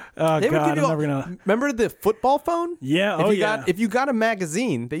 Oh, God, I'm never going to... Remember the football phone? Yeah, if you got a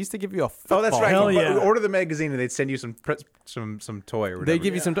magazine, they used to give you a football. Oh, that's right. Hell yeah. Order the magazine and they'd send you some toy or whatever. They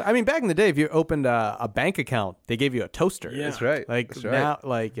give you some... I mean, back in the day, if you opened a bank account, they gave you a toaster. Yeah. That's right. Now,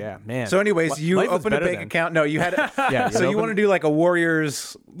 man. So anyways, you opened a bank account. No, you had... So you want to do like a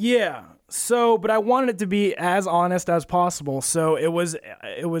Warriors... Yeah. So, but I wanted it to be as honest as possible. So it was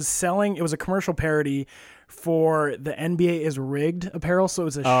a commercial parody for the NBA is rigged apparel. So it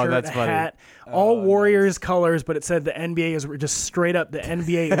was a shirt, a hat, all Warriors colors, but it said the NBA is just straight up the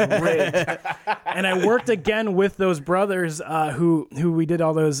NBA is rigged. And I worked again with those brothers who we did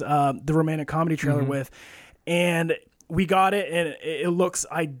all those the romantic comedy trailer with, and we got it, and it looks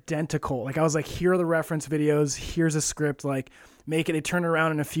identical. Like I was like, here are the reference videos. Here's a script. Like make it. They turn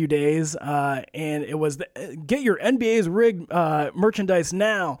around in a few days, and it was get your NBA's rigged merchandise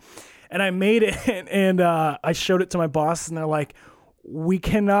now. And I made it, and I showed it to my boss, and they're like, "We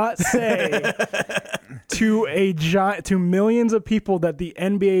cannot say to millions of people that the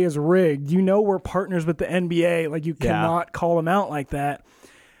NBA is rigged. You know we're partners with the NBA. Like you cannot call them out like that."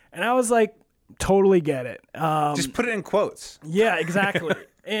 And I was like, "Totally get it." Just put it in quotes. Yeah, exactly.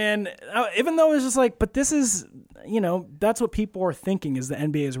 And even though it's just like, but this is, that's what people are thinking is the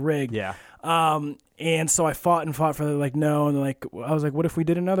NBA is rigged. Yeah. And so I fought for like, no. And I was like, what if we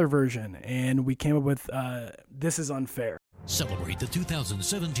did another version? And we came up with, This is Unfair. Celebrate the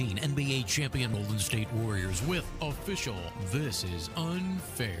 2017 NBA champion Golden State Warriors with official This Is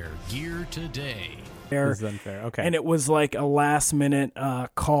Unfair gear today. This is unfair. Okay. And it was like a last minute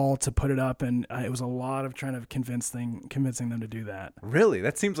call to put it up, and it was a lot of trying to convincing them to do that. Really?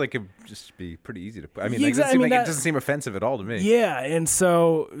 That seems like it would just be pretty easy to put. I mean, Yeah, it doesn't seem offensive at all to me. Yeah, and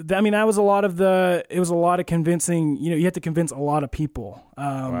so that was a lot of convincing. You had to convince a lot of people.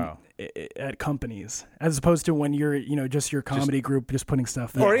 Wow. At companies, as opposed to when you're just your comedy group just putting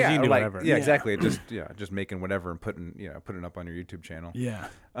stuff there. Or you can do whatever. Yeah, exactly. Just making whatever and putting it up on your YouTube channel. Yeah.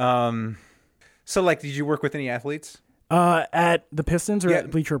 So did you work with any athletes? At the Pistons or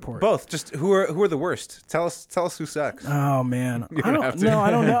at Bleacher Report? Both. Just who are the worst? Tell us who sucks. Oh man, I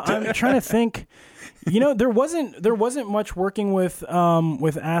don't know. I'm trying to think. There wasn't much working with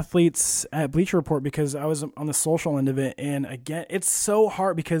athletes at Bleacher Report because I was on the social end of it, and again, it's so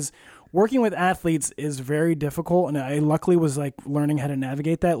hard because working with athletes is very difficult, and I luckily was learning how to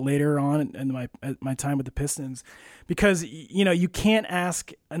navigate that later on in my time with the Pistons, because you can't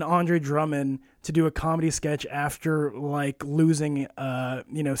ask an Andre Drummond to do a comedy sketch after losing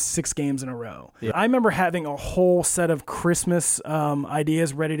 6 games in a row. Yeah. I remember having a whole set of Christmas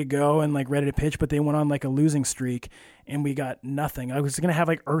ideas ready to go and ready to pitch, but they went on a losing streak and we got nothing. I was going to have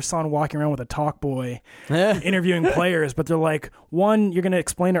Ursan walking around with a talk boy interviewing players, but they're like, 1, you're going to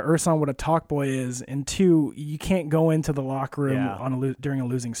explain to Ursan what a talk boy is, and 2, you can't go into the locker room during a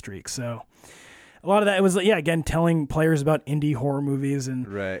losing streak. So a lot of that, it was, again, telling players about indie horror movies. And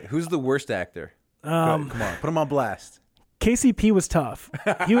right. Who's the worst actor? Come on, put him on blast. KCP was tough.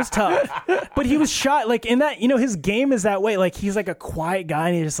 He was tough, but he was shy. In that, his game is that way. He's a quiet guy,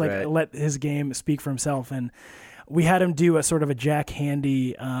 and he just let his game speak for himself. And we had him do a sort of a Jack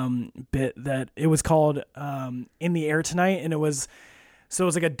Handy bit that it was called In the Air Tonight, and it was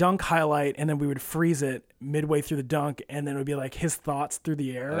a dunk highlight, and then we would freeze it midway through the dunk, and then it would be his thoughts through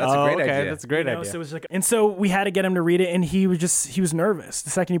the air. That's a great idea. That's a great idea. So it was and so we had to get him to read it, and he was nervous. The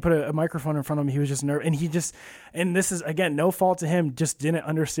second you put a microphone in front of him, he was just nervous, and this is again no fault to him, just didn't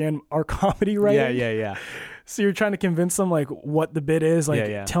understand our comedy writing. Yeah. So you're trying to convince him what the bit is,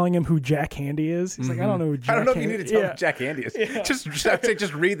 telling him who Jack Handy is. He's I don't know who Jack Handy is. I don't know if you need to tell him who Jack Handy is. Yeah.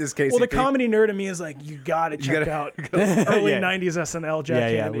 Just read this case. Well, the comedy nerd in me is you gotta check out early 90s SNL Jack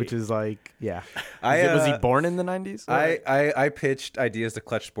Handy. Yeah, which is was he born in the 90s? I pitched ideas to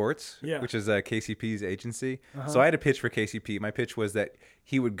Clutch Sports, yeah, which is KCP's agency. So I had a pitch for KCP. My pitch was that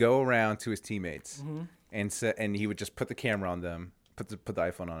he would go around to his teammates and he would just put the camera on them, put the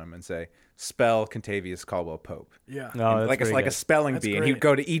iPhone on them, and say, "Spell Contavious Caldwell Pope." Yeah, like a spelling bee, and he'd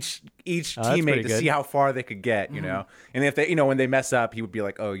go to each teammate to see how far they could get, you know. And if they, when they mess up, he would be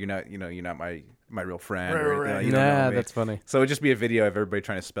like, "Oh, you're not my real friend." Right, or right. You don't know me. That's funny. So it'd just be a video of everybody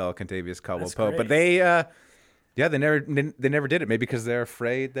trying to spell Contavious Caldwell Pope, but they never did it. Maybe because they're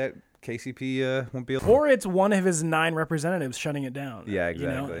afraid that KCP won't be able to. Or it's one of his 9 representatives shutting it down. Yeah,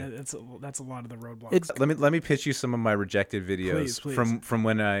 exactly. That's a lot of the roadblocks. Let me pitch you some of my rejected videos please. from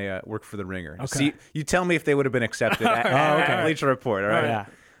when I worked for The Ringer. Okay. See, you tell me if they would have been accepted at Bleacher Report. All right. Yeah.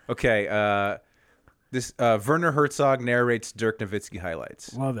 Okay. This Werner Herzog narrates Dirk Nowitzki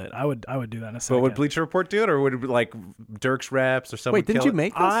highlights. Love it. I would do that in a second. But would Bleacher Report do it, or would it be Dirk's raps or something? Wait, didn't you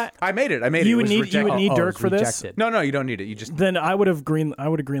make this? I made it. You would need Dirk for this. No, you don't need it. You just then I would have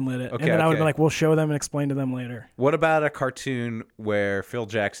greenlit it, okay, and then I would be we'll show them and explain to them later. What about a cartoon where Phil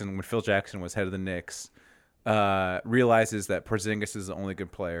Jackson was head of the Knicks, realizes that Porzingis is the only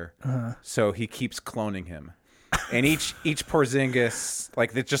good player, so he keeps cloning him. And each Porzingis,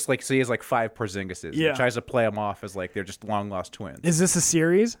 so he has 5 Porzingises. Yeah. He tries to play them off as they're just long lost twins. Is this a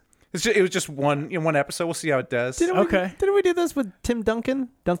series? It was just one episode. We'll see how it does. Didn't we do this with Tim Duncan?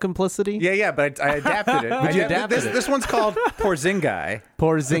 Duncanplicity? Yeah, but I adapted it. This one's called Porzingai.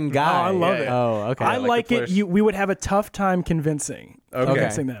 Porzingai. Oh, I love it. Oh, okay. I like it. We would have a tough time convincing them.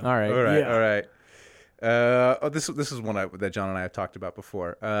 All right. This is one that John and I have talked about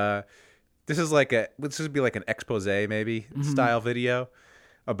before. This would be an expose maybe style video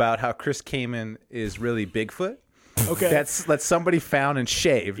about how Chris Kaman is really Bigfoot. Okay, that's somebody found and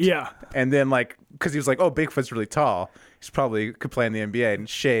shaved. Yeah, and then because he was Bigfoot's really tall, he's probably could play in the NBA, and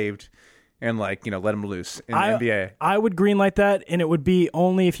shaved and let him loose in the NBA. I would greenlight that, and it would be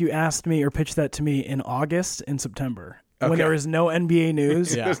only if you asked me or pitched that to me in August and September. When there is no NBA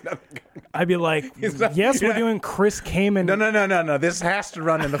news, I'd be like, yes, we're doing Chris Kaman. No. This has to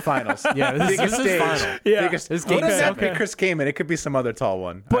run in the finals. This is final. Yeah. It doesn't have to be Chris Kaman. It could be some other tall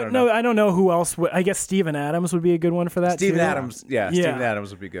one. But I don't know who else would. I guess Steven Adams would be a good one for that. Steven Adams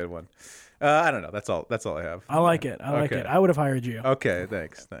would be a good one. I don't know. That's all I have. I like it. I like it. I would have hired you. Okay,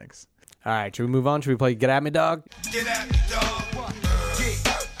 thanks. All right, should we move on? Should we play Get At Me, Dog? Get at me, dog.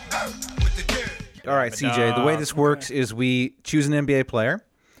 With the dirt. All right, CJ, the way this works is we choose an NBA player,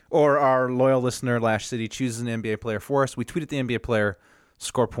 or our loyal listener, Lash City, chooses an NBA player for us. We tweet at the NBA player,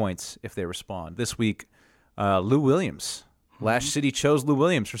 score points if they respond. This week, Lou Williams. Lash City chose Lou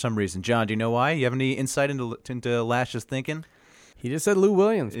Williams for some reason. John, do you know why? You have any insight into Lash's thinking? He just said Lou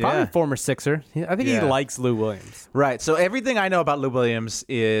Williams. Probably former Sixer. I think he likes Lou Williams. Right. So everything I know about Lou Williams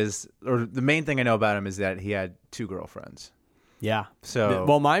or the main thing I know about him is that he had 2 girlfriends. Yeah. So,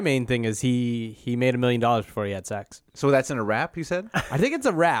 well, my main thing is he made $1 million before he had sex. So that's in a rap, you said? I think it's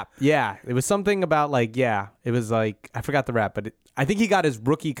a rap. Yeah. It was something about it was like, I forgot the rap, but I think he got his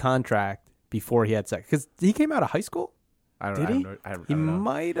rookie contract before he had sex. Because he came out of high school? Did he? He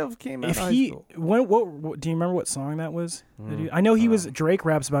might have came out of high school. What do you remember what song that was? I know he was. Drake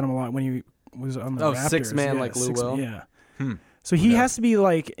raps about him a lot when he was on the Raptors. 6 man like Lou Will. Yeah. So he has to be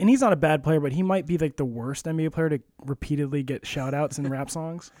like, and he's not a bad player, but he might be like the worst NBA player to repeatedly get shout outs in rap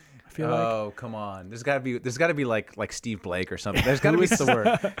songs. I feel like. Oh, come on. There's got to be like Steve Blake or something. There's got to be the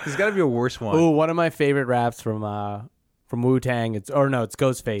worst. There's got to be a worse one. Ooh, one of my favorite raps from Wu-Tang. It's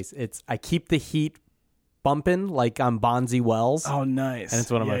Ghostface. It's I keep the heat bumping like I'm Bonzi Wells. Oh, nice. And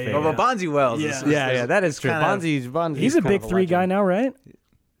it's one of my favorites. Oh, but Bonzi Wells. Yeah, that is true. Bonzi. He's a big 3 guy now, right?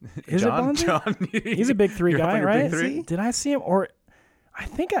 Is John, it Bonzi? He's a big 3 guy, right? Big 3? Did I see him? Or I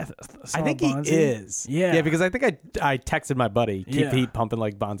think I saw Bonzi. He is. Yeah, because I think I texted my buddy, keep the heat pumping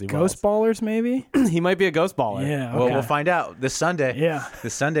like Bonzi Wells. Ghost Ballers, maybe? He might be a ghost baller. Yeah. Okay. Well, we'll find out this Sunday. Yeah.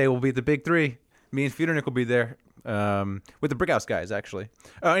 This Sunday will be the big 3. Me and Feudernick will be there with the Brickhouse guys, actually.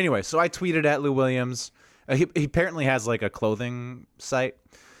 Anyway, so I tweeted at Lou Williams. He apparently has like a clothing site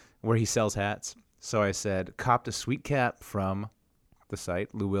where he sells hats. So I said, copped a sweet cap from the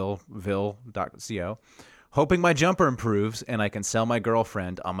site, louisville.co, hoping my jumper improves and I can sell my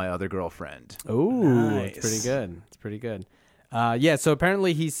girlfriend on my other girlfriend. Ooh, nice. It's pretty good. It's pretty good. So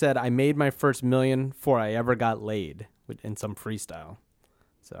apparently he said, I made my first $1 million before I ever got laid in some freestyle.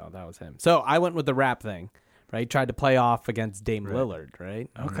 So that was him. So I went with the rap thing. Right, tried to play off against Dame Lillard, right?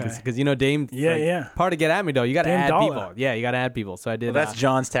 Okay, because Dame. Part of Get At Me though, you got to add people. Yeah, you got to add people. So I did. Well, that's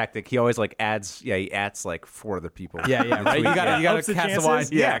John's tactic. He always like adds. Yeah, he adds like 4 other people. Yeah, right. You got to cast a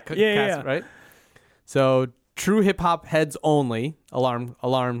wide. Yeah, right. So true hip hop heads only. Alarm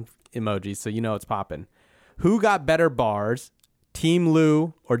emojis, so you know it's popping. Who got better bars, Team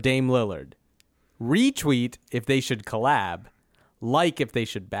Lou or Dame Lillard? Retweet if they should collab. Like if they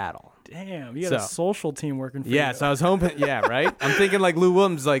should battle. Damn, you got a social team working for you. Yeah, so I was hoping, right? I'm thinking like Lou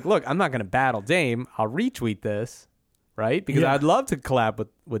Williams, like, look, I'm not going to battle Dame. I'll retweet this, right? Because I'd love to collab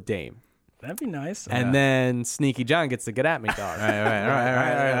with Dame. That'd be nice. And then Sneaky John gets to Get At Me, dog. All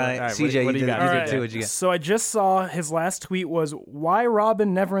right. CJ, what do you got? What'd you get? So I just saw his last tweet was, why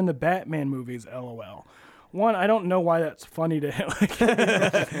Robin never in the Batman movies, LOL. One, I don't know why that's funny to him.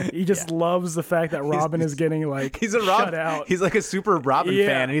 He just loves the fact that Robin is getting shut out. He's like a super Robin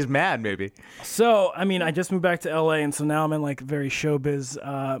fan, and he's mad maybe. So I mean, I just moved back to LA, and so now I'm in like very showbiz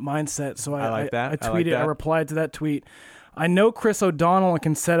mindset. So I like that. I tweeted. I replied to that tweet. I know Chris O'Donnell and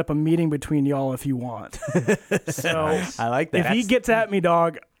can set up a meeting between y'all if you want. So I like that. If he gets at me,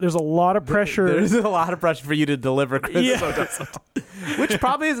 dog, there's a lot of pressure. There's a lot of pressure for you to deliver Chris O'Donnell. Which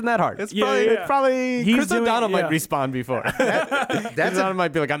probably isn't that hard. It's probably Chris O'Donnell might respond before. Chris O'Donnell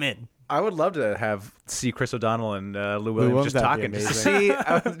might be like, I'm in. I would love to see Chris O'Donnell and Lou Williams just talking, just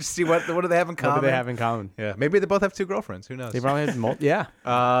to see what do they have in common. What do they have in common? Yeah, maybe they both have 2 girlfriends. Who knows? They probably have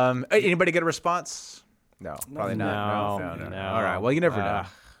Anybody get a response? No, probably not. No. All right. Well, you never know.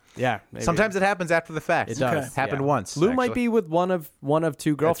 Yeah. Maybe. Sometimes it happens after the fact. It does. Happened once. Lou might be with one of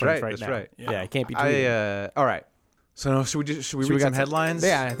 2 girlfriends right now. That's right. Yeah, it can't be 2. All right. So should we read some headlines?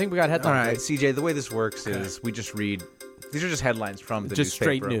 Yeah, I think we got headlines. All right, CJ. The way this works is we just read. These are just headlines from the newspaper.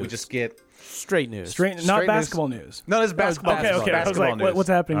 Straight news. We just get straight news. Not basketball news. No, it's basketball. Okay. I was like, what's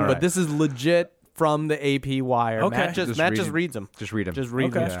happening? But this is legit from the AP Wire. Okay. Matt just reads them. Just read them. Just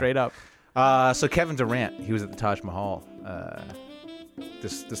read them straight up. So Kevin Durant, he was at the Taj Mahal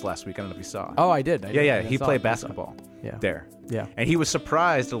this last week. I don't know if you saw. Oh, I did. Yeah. He played basketball there. Yeah. And he was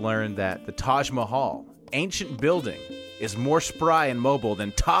surprised to learn that the Taj Mahal, ancient building, is more spry and mobile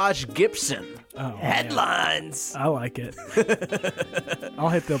than Taj Gibson. Oh, headlines. Man. I like it. I'll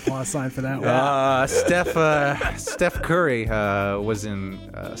hit the applause sign for that one. Steph Curry was in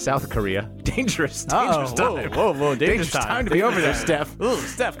South Korea. Dangerous time. Whoa, dangerous time to be over there, Steph. Ooh,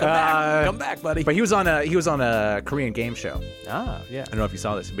 Steph, come back, buddy. But he was on a Korean game show. Yeah. I don't know if you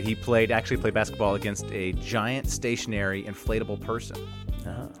saw this, but he actually played basketball against a giant stationary inflatable person.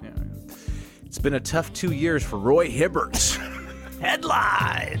 Oh. Yeah. It's been a tough 2 years for Roy Hibbert.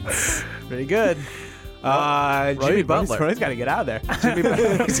 Headlines. Very good. Jimmy Butler. Roy's got to get out of there. Jimmy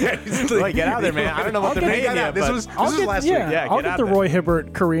Butler. Roy, get out of there, man. I don't know what they're paying you. This was last week. Yeah, I'll get the Roy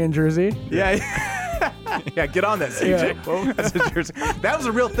Hibbert Korean jersey. Yeah. Yeah, get on that, CJ. Yeah. That's a jersey. That was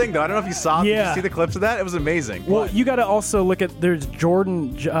a real thing, though. I don't know if you saw. Yeah. Did you see the clips of that? It was amazing. Well, you got to also look at there's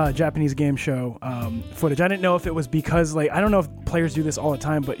Jordan Japanese game show footage. I didn't know if it was because I don't know if players do this all the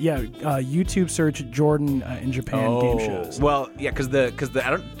time, but yeah, YouTube search Jordan in Japan game shows. Well, yeah, because I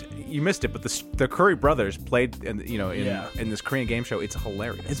don't. You missed it, but the Curry brothers played in this Korean game show. It's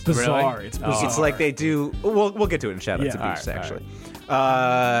hilarious. It's bizarre. Really? It's bizarre. It's like they do. We'll get to it in shout out to Beast, actually.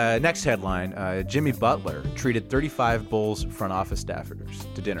 Next headline: Jimmy Butler treated 35 Bulls front office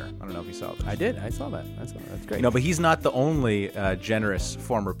staffers to dinner. I don't know if you saw this. I did. I saw that. That's great. No, but he's not the only generous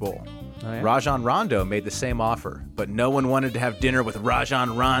former Bull. Oh, yeah? Rajon Rondo made the same offer, but no one wanted to have dinner with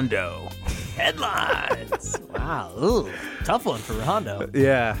Rajon Rondo. Headlines. Wow. Ooh, tough one for Rondo.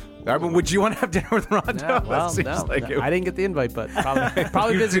 Yeah. Would you want to have dinner with Rondo? Yeah, well, no. I didn't get the invite, but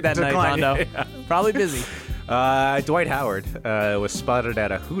probably busy that night, Rondo. Yeah. Probably busy. Dwight Howard was spotted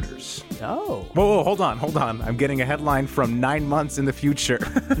at a Hooters. Oh. Whoa, hold on. I'm getting a headline from 9 months in the future.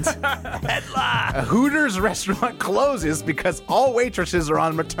 Headline. A Hooters restaurant closes because all waitresses are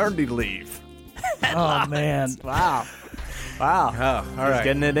on maternity leave. Oh, man. Wow. Oh, all right. He's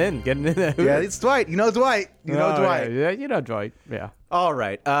getting it in. Yeah, it's Dwight. You know Dwight. Dwight. Yeah, you know Dwight. Yeah. All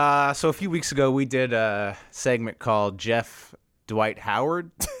right. So a few weeks ago, we did a segment called Jeff Dwight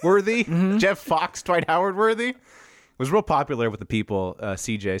Howard worthy. Jeff Fox Dwight Howard worthy. It was real popular with the people,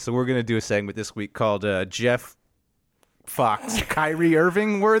 CJ. So we're going to do a segment this week called Jeff Fox Kyrie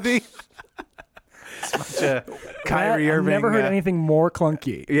Irving worthy. Kyrie Irving. I've never heard anything more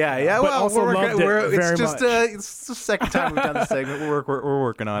clunky. Yeah. But well, also loved it very much. It's the second time we've done the segment. We're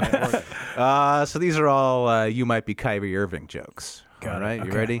working on it. So these are all you might be Kyrie Irving jokes. Got all right, it.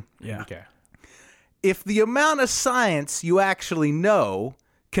 You ready? Yeah. Okay. If the amount of science you actually know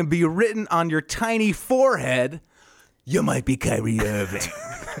can be written on your tiny forehead, you might be Kyrie Irving.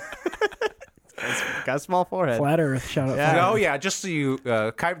 Got a small forehead. Flat Earth. Shout out. Yeah. Oh yeah, just so you,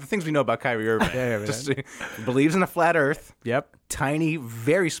 the things we know about Kyrie Irving. Just so believes in a flat Earth. Yep. Tiny,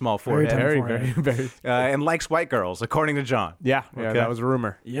 very small forehead. Very. And likes white girls, according to John. Yeah. Okay. That was a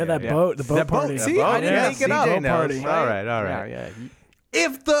rumor. Yeah, the boat party. See, I didn't make it up. Boat party. All right. Yeah.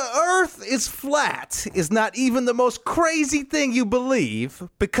 If the Earth is flat is not even the most crazy thing you believe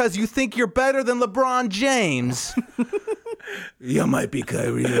because you think you're better than LeBron James, you might be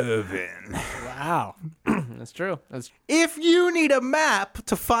Kyrie Irving. Wow. That's true. If you need a map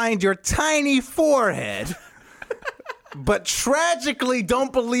to find your tiny forehead, but tragically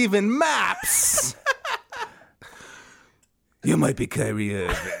don't believe in maps, you might be Kyrie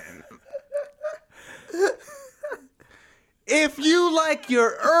Irving. If you like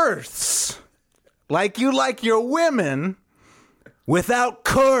your Earths like you like your women without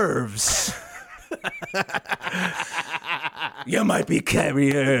curves, you might be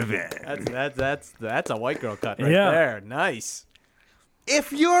Kyrie Irving. That's a white girl cut right there. Nice.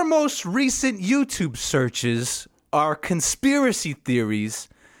 If your most recent YouTube searches are conspiracy theories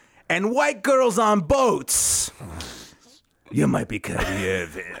and white girls on boats, you might be Kyrie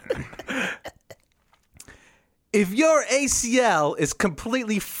Irving. If your ACL is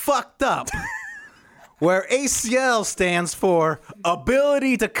completely fucked up, where ACL stands for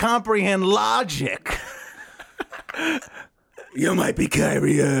ability to comprehend logic, you might be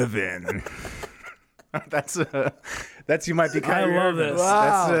Kyrie Irving. That's you might be Kyrie Irving. I love this.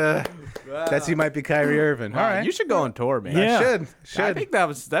 Wow. That's you might be Kyrie Irving. All right. You should go on tour, man. Yeah. Should. I think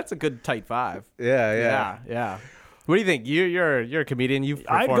that's a good tight five. Yeah. What do you think? You're a comedian. You've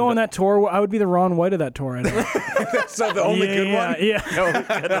I'd go on that tour. I would be the Ron White of that tour. I know. So the only good one? Yeah.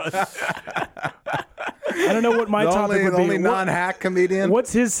 I don't know what my topic would be. The only non-hack comedian?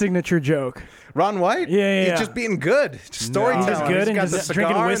 What's his signature joke? Ron White? Yeah. He's just being good. Just storytelling. He's good He's got and the just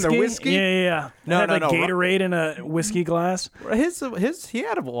drinking cigar whiskey. and the whiskey. Yeah. No, Gatorade in a whiskey glass. He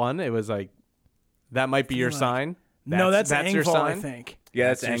had one. It was like, that might be your sign. That's your Engvall, sign. I think. Yeah,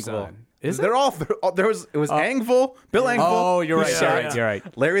 that's your Engvall. sign. Is it? It was Engvall, Bill Engvall. Oh, you're right. Sucked. You're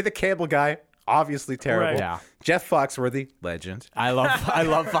right. Larry the Cable Guy, obviously terrible. Right. Yeah. Jeff Foxworthy, legend. I love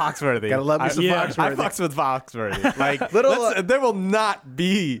Foxworthy. Gotta love me some Foxworthy. I fucks with Foxworthy. Like there will not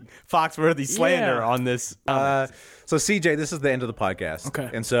be Foxworthy slander on this. So CJ, this is the end of the podcast. Okay.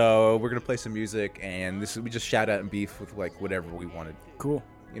 And so we're gonna play some music, and we just shout out and beef with like whatever we wanted. Cool.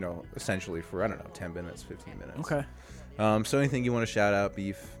 Essentially for 10 minutes, 15 minutes. Okay. So anything you want to shout out,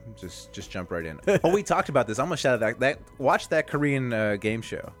 beef, just jump right in. Oh, we talked about this. I'm gonna shout out that watch that Korean game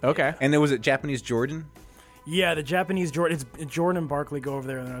show. Okay. And there was a Japanese Jordan. Yeah, the Japanese Jordan and Barkley go over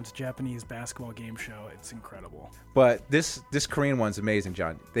there, and it's a Japanese basketball game show. It's incredible. But this Korean one's amazing,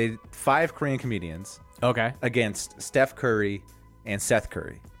 John. 5 Korean comedians. Okay. Against Steph Curry and Seth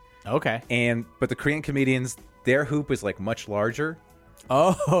Curry. Okay. But the Korean comedians, their hoop is like much larger.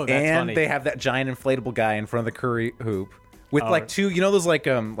 Oh, that's and funny. they have that giant inflatable guy in front of the Curry hoop with like 2, you know, those like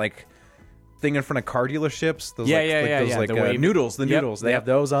thing in front of car dealerships. Those noodles. The noodles. They have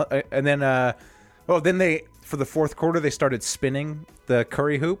those, and then then they for the fourth quarter they started spinning the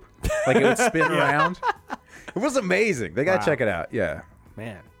Curry hoop, like it would spin around. It was amazing. They gotta check it out. Yeah,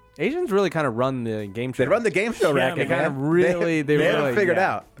 man. Asians really kind of run the game show. They run the game show racket. They kind of really they have it figured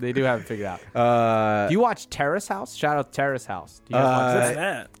out. They do have it figured out. Do you watch Terrace House? Shout out to Terrace House. Do you guys watch what's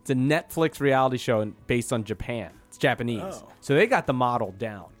that? It's a Netflix reality show based on Japan. It's Japanese, so they got the model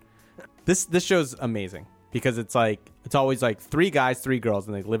down. This show's amazing because it's always like 3 guys, 3 girls,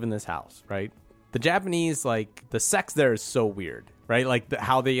 and they live in this house, right? The Japanese, like the sex there is so weird, right? Like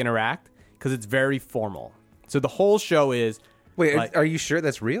how they interact because it's very formal. So the whole show is. Wait, like, are you sure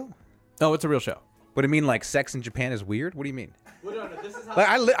that's real? No, it's a real show. What do you mean, like sex in Japan is weird? What do you mean? Well, no, this is how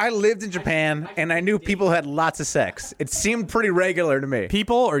I lived in Japan, and I knew people had lots of sex. It seemed pretty regular to me.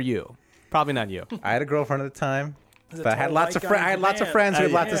 People or you? Probably not you. I had a girlfriend at the time, but I had lots of friends who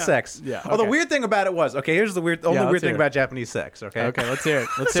had lots of sex. Yeah. Oh, the weird thing about it was, here's the weird thing about Japanese sex. Okay, let's hear it.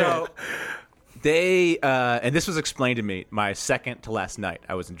 Let's hear it. They and this was explained to me my second to last night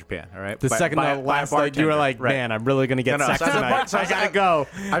I was in Japan. All right, the second to last night you were like, man, I'm really gonna get sex tonight. So I gotta go.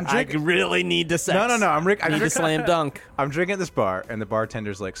 I really need the sex. No. I need to slam dunk. I'm drinking at this bar, and the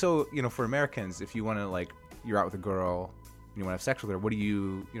bartender's like, so for Americans, if you want to you're out with a girl, and you want to have sex with her, what do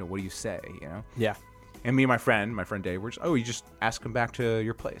you say? Yeah. And me and my friend Dave, we're just, you just ask him back to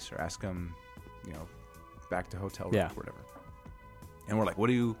your place or ask him, back to hotel room or whatever. And we're like, what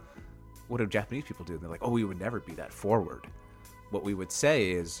do Japanese people do? And they're like, we would never be that forward. What we would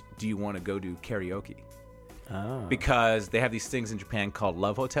say is, do you want to go do karaoke? Oh. Because they have these things in Japan called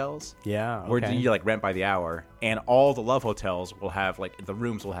love hotels. Yeah. Where you rent by the hour, and all the love hotels will have the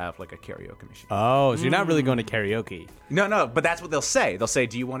rooms will have a karaoke machine. Oh, so you're not really going to karaoke? No, but that's what they'll say. They'll say,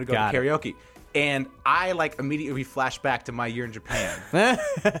 do you want to go to karaoke? And I immediately flash back to my year in Japan.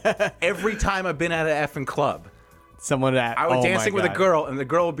 Every time I've been at an effing club, I was dancing with a girl, and the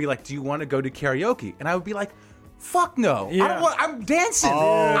girl would be like, do you want to go to karaoke? And I would be like, fuck no. Yeah. I don't want, I'm dancing.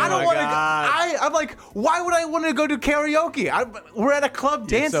 Oh, I don't want to I'm like, why would I want to go to karaoke? We're at a club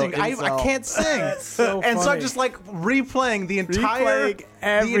dancing. I can't sing. So and so I'm just replaying the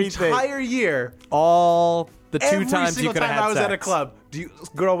entire year. All the 2 Every times you single could have time had I was sex. at a club,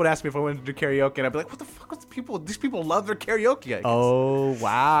 girl would ask me if I wanted to do karaoke, and I'd be like, what the fuck? These people love their karaoke, I guess. Oh,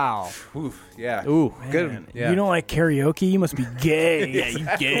 wow. Oof, yeah. Ooh, good. Yeah. You don't like karaoke? You must be gay. Yeah, you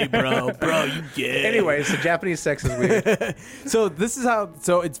gay, bro. Bro, you gay. Anyway, so Japanese sex is weird. So this is how.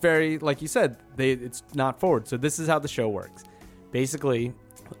 So it's very, like you said, it's not forward. So this is how the show works. Basically,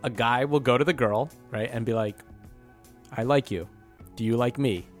 a guy will go to the girl, right, and be like, I like you. Do you like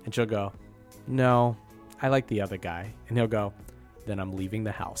me? And she'll go, no, I like the other guy. And he'll go, then I'm leaving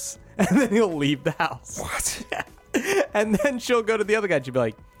the house. And then he'll leave the house. What? Yeah. And then she'll go to the other guy and she'll be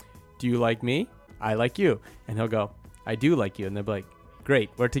like, do you like me? I like you. And he'll go, I do like you. And they'll be like, great,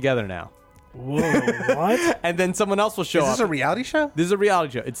 we're together now. Whoa, what? And then someone else will show up. Is this a reality show? This is a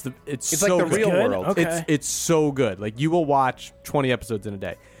reality show. It's so like the real good. world. Okay. It's so good. Like, you will watch 20 episodes in a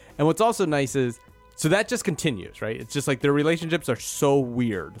day. And what's also nice is, so that just continues, right? It's just like their relationships are so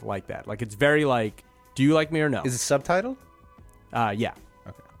weird like that. Like, it's very like, do you like me or no? Is it subtitled? Yeah.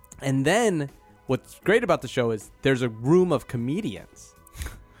 Okay. And then what's great about the show is there's a room of comedians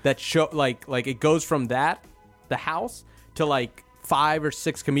that show like it goes from the house to 5 or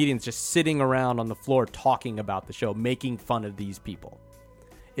 6 comedians just sitting around on the floor talking about the show, making fun of these people.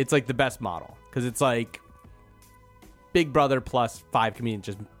 It's the best model because it's Big Brother plus 5 comedians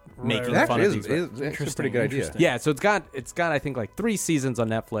just making fun of these. It's a pretty good idea. Yeah, so it's got I think 3 seasons on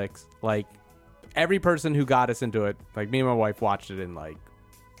Netflix. Every person who got us into it, me and my wife watched it in like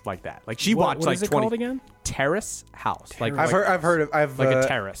that. She watched what is it 20 called again? Terrace House. I've heard of a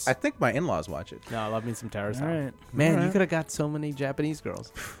terrace. I think my in-laws watch it. No, I love me some Terrace House. Right. Man, you could have got so many Japanese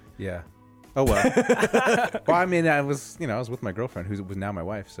girls. Yeah. Oh well. Well, I mean, I was with my girlfriend who was now my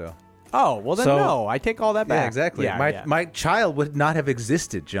wife, so. Oh, well then no, I take all that back. Yeah, exactly. Yeah, my child would not have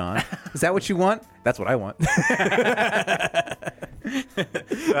existed, John. Is that what you want? That's what I want.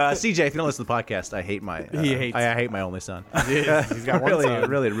 CJ, if you don't listen to the podcast, I hate my I hate my only son. He's got one son.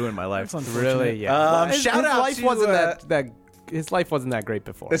 Really ruined my life. Really, yeah. Shout out life to, wasn't that his life wasn't that great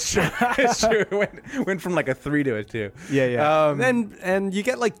before. It's true. It's true. It went from like a 3 to a 2. Yeah. And you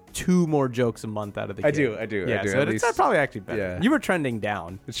get like 2 more jokes a month out of the kid. I do. Yeah, so that's probably actually better. Yeah. You were trending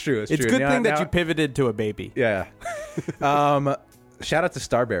down. It's true. It's a good thing that you pivoted to a baby. Yeah. Shout out to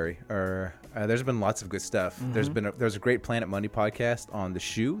Starberry. There's been lots of good stuff. Mm-hmm. There's a great Planet Money podcast on the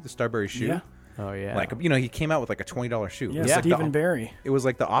Starberry shoe. Yeah. Oh yeah. Like, you know, he came out with like a $20 shoe. Yeah, Stephen Barry. It was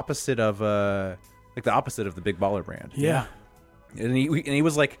like the opposite of the Big Baller brand. Yeah. And he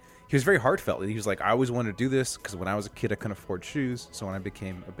was like, he was very heartfelt. He was like, I always wanted to do this because when I was a kid I couldn't afford shoes. So when I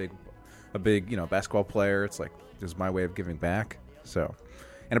became a big basketball player, it's like this is my way of giving back. So,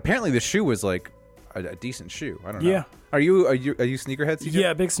 and apparently the shoe was like a decent shoe. I don't know. Yeah. Are you sneakerhead, CJ?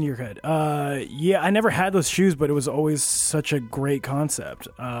 Yeah, big sneakerhead. Yeah, I never had those shoes, but it was always such a great concept.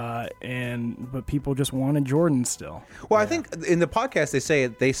 But people just wanted Jordans still. Well, I think in the podcast they say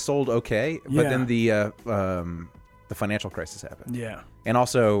they sold okay, but then the financial crisis happened. Yeah. And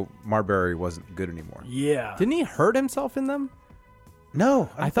also Marbury wasn't good anymore. Yeah. Didn't he hurt himself in them? No,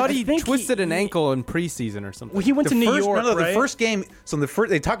 I thought he twisted an ankle in preseason or something. Well, he went to New York, right? The first game. So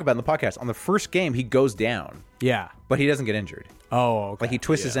they talk about in the podcast. On the first game, he goes down. Yeah, but he doesn't get injured. Oh, okay. Like he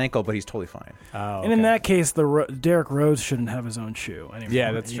twists his ankle, but he's totally fine. Oh, okay. And in that case, Derrick Rose shouldn't have his own shoe anymore.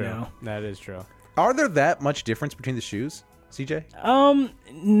 Yeah, that's true. Know? That is true. Are there that much difference between the shoes, CJ?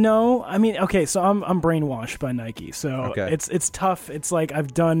 No. I mean, okay, so I'm brainwashed by Nike, so it's tough. It's like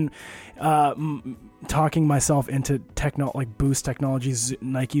I've done talking myself into Boost technologies,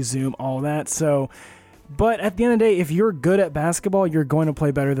 Nike Zoom, all that. So, but at the end of the day, if you're good at basketball, you're going to play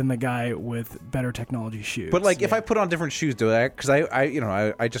better than the guy with better technology shoes. But like, if I put on different shoes, do I? Because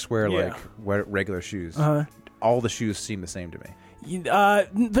I just wear regular shoes. All the shoes seem the same to me.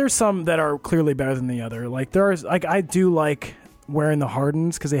 There's some that are clearly better than the other. Like I do like wearing the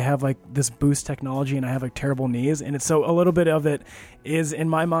Hardens because they have like this Boost technology, and I have like terrible knees, and it's so a little bit of it is in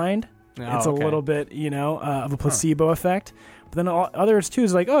my mind. It's a little bit, of a placebo effect. But then others too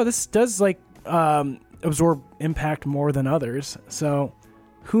is like, oh, this does like absorb impact more than others. So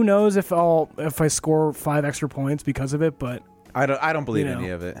who knows if I score 5 extra points because of it? But I don't believe any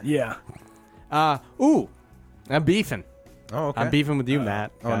of it. Yeah. I'm beefing. Oh, okay. I'm beefing with you,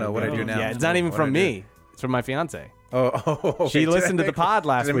 Matt. Oh no, what I do now? Yeah, it's not even from me. It's from my fiance. Okay. She listened to the pod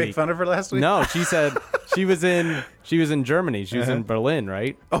last week. Did I make fun of her last week? No, she said she was in Germany. She was in Berlin,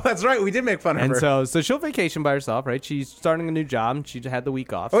 right? Oh, that's right. We did make fun of her. And so she'll vacation by herself, right? She's starting a new job. And she had the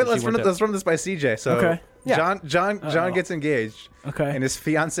week off. Oh, wait, let's run this by CJ. So John gets engaged. Okay. And his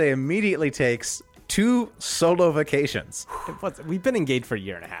fiance immediately takes 2 solo vacations. We've been engaged for a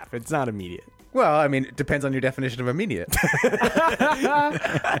year and a half. It's not immediate. Well, I mean, it depends on your definition of immediate.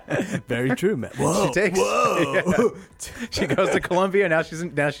 Very true, man. Whoa, she takes. Yeah. She goes to Colombia. Now she's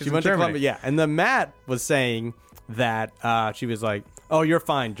in went Germany. to Colombia. Yeah, and the Matt was saying that she was like, "Oh, you're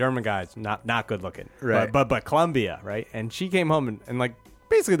fine. German guys, not good looking, right? But Colombia, right?" And she came home and like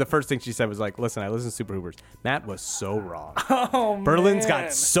basically the first thing she said was like, "Listen, I listen to Super Hoopers. Matt was so wrong. Berlin's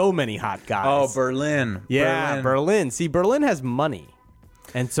got so many hot guys. Oh, Berlin. Yeah, Berlin. See, Berlin has money."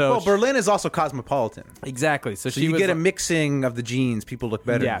 And so Berlin is also cosmopolitan. Exactly. So you get a mixing of the genes. People look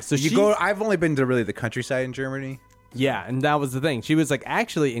better. Yeah. So I've only been to really the countryside in Germany. Yeah, and that was the thing. She was like,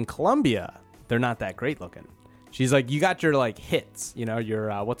 actually, in Colombia, they're not that great looking. She's like, you got your like hits.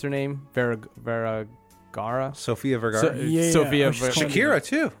 Your what's her name? Vergara. Sofia Vergara. Sofia. Shakira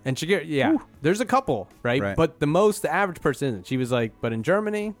too. And Shakira. Yeah. Ooh. There's a couple, right? But the average person isn't. She was like, but in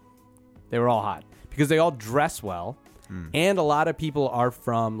Germany, they were all hot because they all dress well. And a lot of people are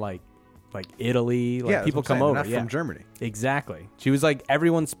from like Italy. Like people come over. Not from Germany. Exactly. She was like,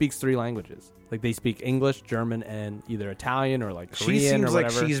 everyone speaks 3 languages. Like they speak English, German, and either Italian or like Korean. She seems or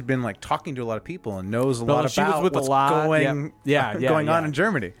whatever. like she's been like talking to a lot of people and knows a lot about what's going on in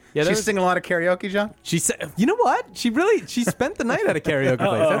Germany. Yeah, she's singing a lot of karaoke, John. She said, you know what? She spent the night at a karaoke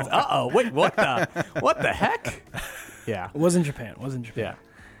place. Wait, what the heck? Yeah, it was in Japan. Yeah.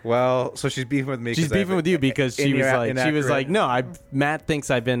 Well, so she's beefing with me. She's beefing with you because she was like, no, Matt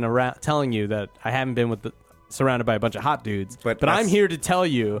thinks I've been telling you that I haven't been surrounded by a bunch of hot dudes, but I'm here to tell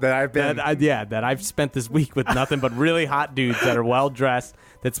you that I've spent this week with nothing but really hot dudes that are well dressed,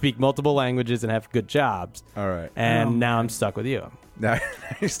 that speak multiple languages and have good jobs. All right, and now I'm stuck with you. Now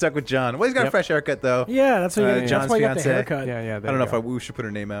you're stuck with John. Well, he's got a fresh haircut though. Yeah, that's what John's that's why you got the haircut. Yeah. I don't know if we should put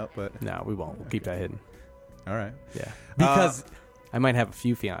her name out, but no, we won't. We'll keep that hidden. All right. Yeah, because. I might have a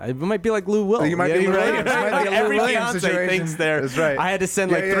few fiancés. It might be like Lou Will. You might be Lou Williams. Every fiancé thinks there. That's right. I had to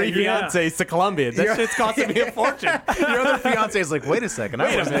send 3 fiancés to Colombia. That shit's costing me a fortune. Your other fiancé is like, wait a second.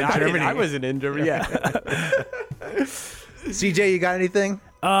 I wasn't in Germany. I wasn't in Germany. Yeah. CJ, you got anything?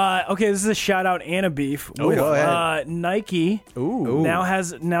 Okay, this is a shout out and a beef. Oh, go ahead. Nike Ooh.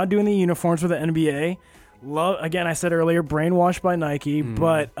 now doing the uniforms for the NBA. Again, I said earlier, brainwashed by Nike,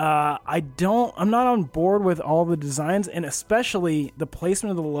 but I'm not on board with all the designs, and especially the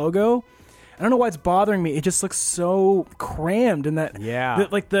placement of the logo. I don't know why it's bothering me. It just looks so crammed, and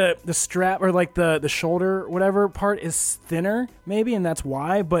the strap or like the shoulder whatever part is thinner, maybe, and that's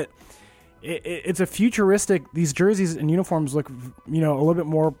why. But it's a futuristic. These jerseys and uniforms look, a little bit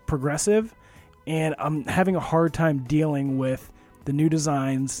more progressive, and I'm having a hard time dealing with the new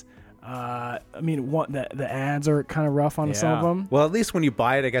designs. The ads are kind of rough on some of them. Well, at least when you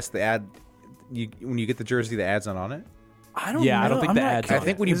buy it, I guess the ad, when you get the jersey, the ad's not on it. I don't know. I don't think the ads. I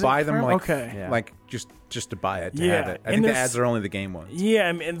think when you buy them, okay. like just to buy it, to have it. I think the ads are only the game ones. Yeah,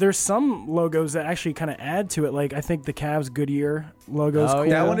 I mean, there's some logos that actually kind of add to it. Like I think the Cavs Goodyear logo is cool.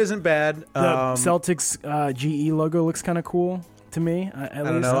 That one isn't bad. The Celtics GE logo looks kind of cool to me. I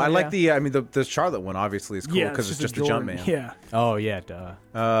don't know. I like the Charlotte one. Obviously, is cool because it's just a Jumpman. Yeah. Oh yeah, duh.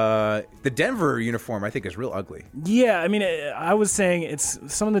 The Denver uniform I think is real ugly. Yeah, I mean, I was saying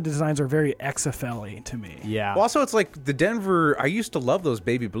some of the designs are very XFL-y to me. Yeah. Well, also, it's like the Denver. I used to love those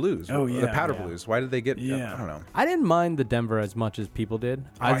baby blues. Oh yeah, the powder blues. Why did they get? Yeah. I don't know. I didn't mind the Denver as much as people did.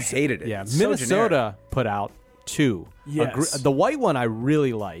 I hated it. Yeah, It's so Minnesota put out 2. Yes. The white one I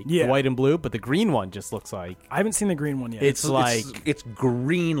really like. Yeah. The white and blue, but the green one just looks like. I haven't seen the green one yet. It's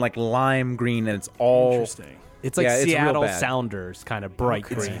green, like lime green, and it's all interesting. It's like it's Seattle real bad. Sounders kind of bright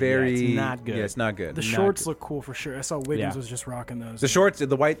green. It's very it's not good. Yeah, it's not good. The shorts look cool for sure. I saw Wiggins was just rocking those. The shorts,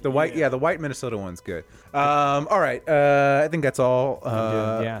 the white, the white Minnesota one's good. All right, I think that's all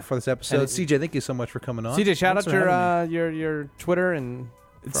for this episode. And CJ, thank you so much for coming on. CJ, shout out your Twitter and.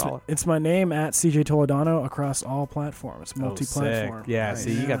 It's my name at CJ Toledano across all platforms, multi-platform. Yeah, right.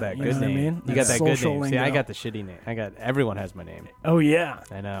 you got that good know name. What I mean? You got that good name. Lingo. See, I got the shitty name. Everyone has my name. Oh yeah,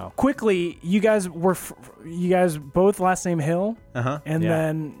 I know. Quickly, you guys both last name Hill, and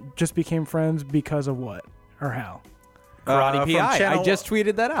then just became friends because of what or how? Karate PI. I just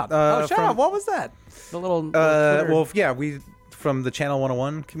tweeted that out. Shut up! What was that? The little. Well, yeah, we. From the Channel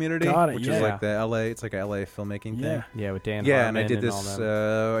 101 community, which is like the LA, it's like a LA filmmaking thing. Yeah, with Dan. Yeah, Harmon and I did this.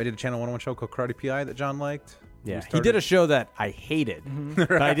 I did a Channel 101 show called Karate PI that John liked. Yeah, he did a show that I hated,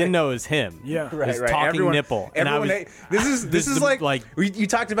 but I didn't know it was him. Yeah, right. Talking nipple. This is like you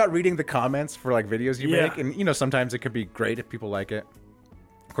talked about reading the comments for like videos you make, and sometimes it could be great if people like it.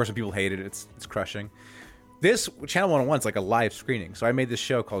 Of course, when people hate it, it's crushing. This Channel 101 is like a live screening, so I made this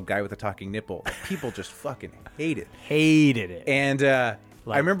show called Guy with a Talking Nipple. People just fucking hated it. And I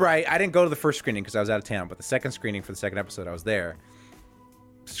remember I didn't go to the first screening because I was out of town, but the second screening for the second episode, I was there.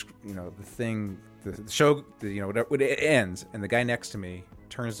 The show, it ends, and the guy next to me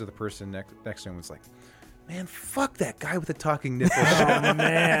turns to the person next to him and was like, "Man, fuck that guy with the talking nipple." Oh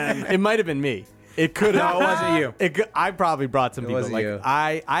man, it might have been me. It could have. No, it wasn't you. I probably brought some people. Like you.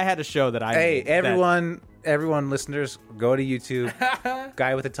 I had a show that I. Hey, everyone, listeners, go to YouTube.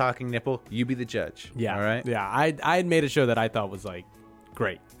 Guy with a talking nipple. You be the judge. Yeah. All right. Yeah. I had made a show that I thought was like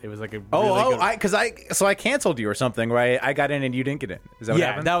great. It was like a really good. I canceled you or something, right? I got in and you didn't get in. Is that what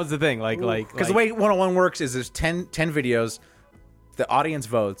happened? That was the thing. Because the way 101 works is there's 10 videos. The audience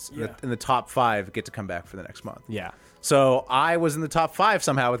votes, and the top 5 get to come back for the next month. Yeah. So I was in the top 5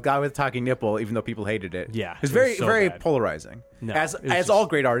 somehow with Guy with a Talking Nipple, even though people hated it. Yeah. It was very bad. Polarizing. No, as all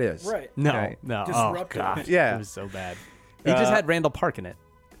great art is. Right. No. Disruptive. Oh, God. Yeah. It was so bad. He just had Randall Park in it.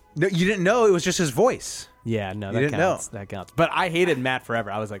 No, you didn't know it was just his voice. Yeah, no, You that didn't counts. know. That counts. But I hated Matt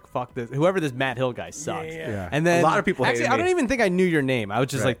forever. I was like, fuck this. Whoever this Matt Hill guy sucks. Yeah. And then A lot of people hated I me. don't even think I knew your name. I was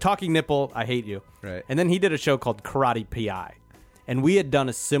just Right. like, Talking Nipple, I hate you. Right. And then he did a show called Karate PI. And we had done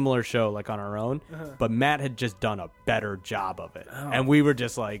a similar show like on our own, but Matt had just done a better job of it. And we were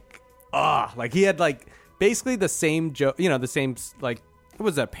just like, like he had like basically the same joke, the same like it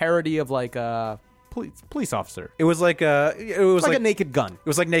was a parody of like a police officer. It was like a Naked Gun. It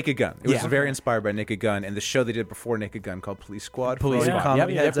was like Naked Gun. It was Yeah. very inspired by Naked Gun, and the show they did before Naked Gun called Police Squad. Police for all you Squad.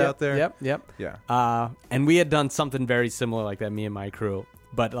 comedy heads out there. Yep. Yeah. And we had done something very similar like that, me and my crew.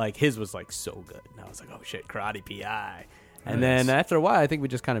 But like his was like so good. And I was like, oh shit, Karate PI. And then after a while, I think we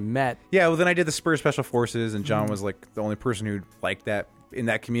just kind of met. Yeah, well, then I did the Spurs Special Forces, and John was like the only person who liked that in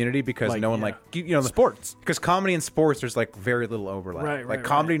that community because no one sports. Because comedy and sports, there's like very little overlap. Right, like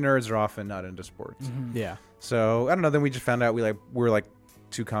comedy nerds are often not into sports. Mm-hmm. Yeah. So I don't know. Then we just found out we're like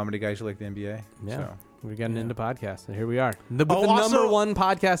 2 comedy guys who like the NBA. Yeah. So. We're getting into podcasts, and here we are. The also- number 1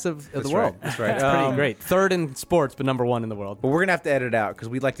 podcast of the world. That's right. It's pretty great. 3rd in sports, but number 1 in the world. But we're gonna have to edit it out because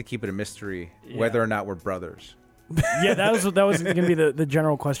we'd like to keep it a mystery whether or not we're brothers. Yeah, that was going to be the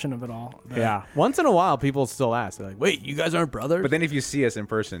general question of it all. Yeah. Once in a while, people still ask. They're like, wait, you guys aren't brothers? But then if you see us in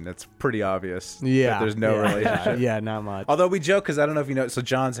person, it's pretty obvious Yeah. that there's no relationship. Yeah, not much. Although we joke, because I don't know if you know, so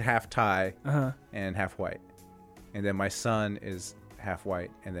John's half Thai and half white. And then my son is half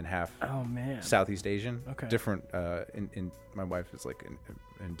white and then half Southeast Asian. Okay. Different, in my wife is like an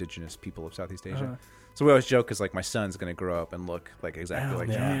indigenous people of Southeast Asia. So we always joke because like my son's gonna grow up and look like exactly like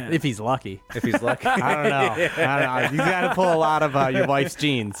John. If he's lucky. If he's lucky. I don't know. You got to pull a lot of your wife's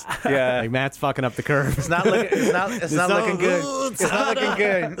genes. Yeah. Like Matt's fucking up the curve. It's not looking. It's not looking good. It's not looking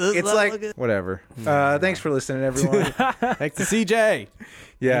good. It's like whatever. Thanks for listening, everyone. Thanks to CJ.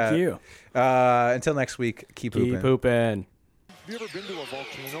 Yeah. Thank you. Until next week. Keep pooping. Keep pooping. Have you ever been to a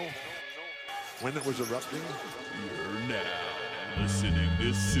volcano when it was erupting? You're now listening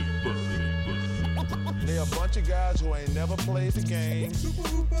to Super. They're a bunch of guys who ain't never played the game.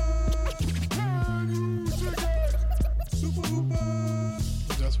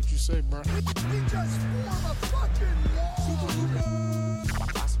 That's what you say, bro. I'm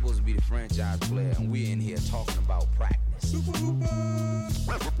supposed to be the franchise player, and we're in here talking about practice.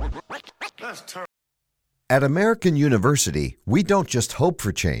 That's terrible. At American University, we don't just hope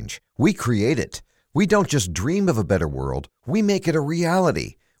for change, we create it. We don't just dream of a better world, we make it a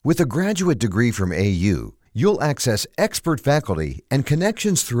reality. With a graduate degree from AU, you'll access expert faculty and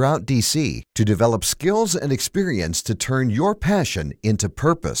connections throughout DC to develop skills and experience to turn your passion into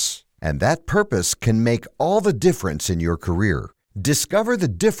purpose. And that purpose can make all the difference in your career. Discover the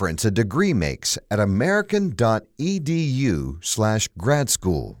difference a degree makes at american.edu/grad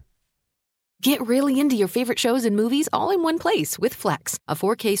school. Get really into your favorite shows and movies all in one place with Flex, a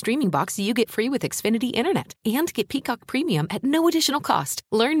 4K streaming box you get free with Xfinity Internet. And get Peacock Premium at no additional cost.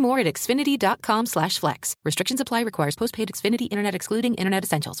 Learn more at xfinity.com/flex. Restrictions apply. Requires postpaid Xfinity Internet excluding Internet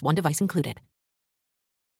Essentials. One device included.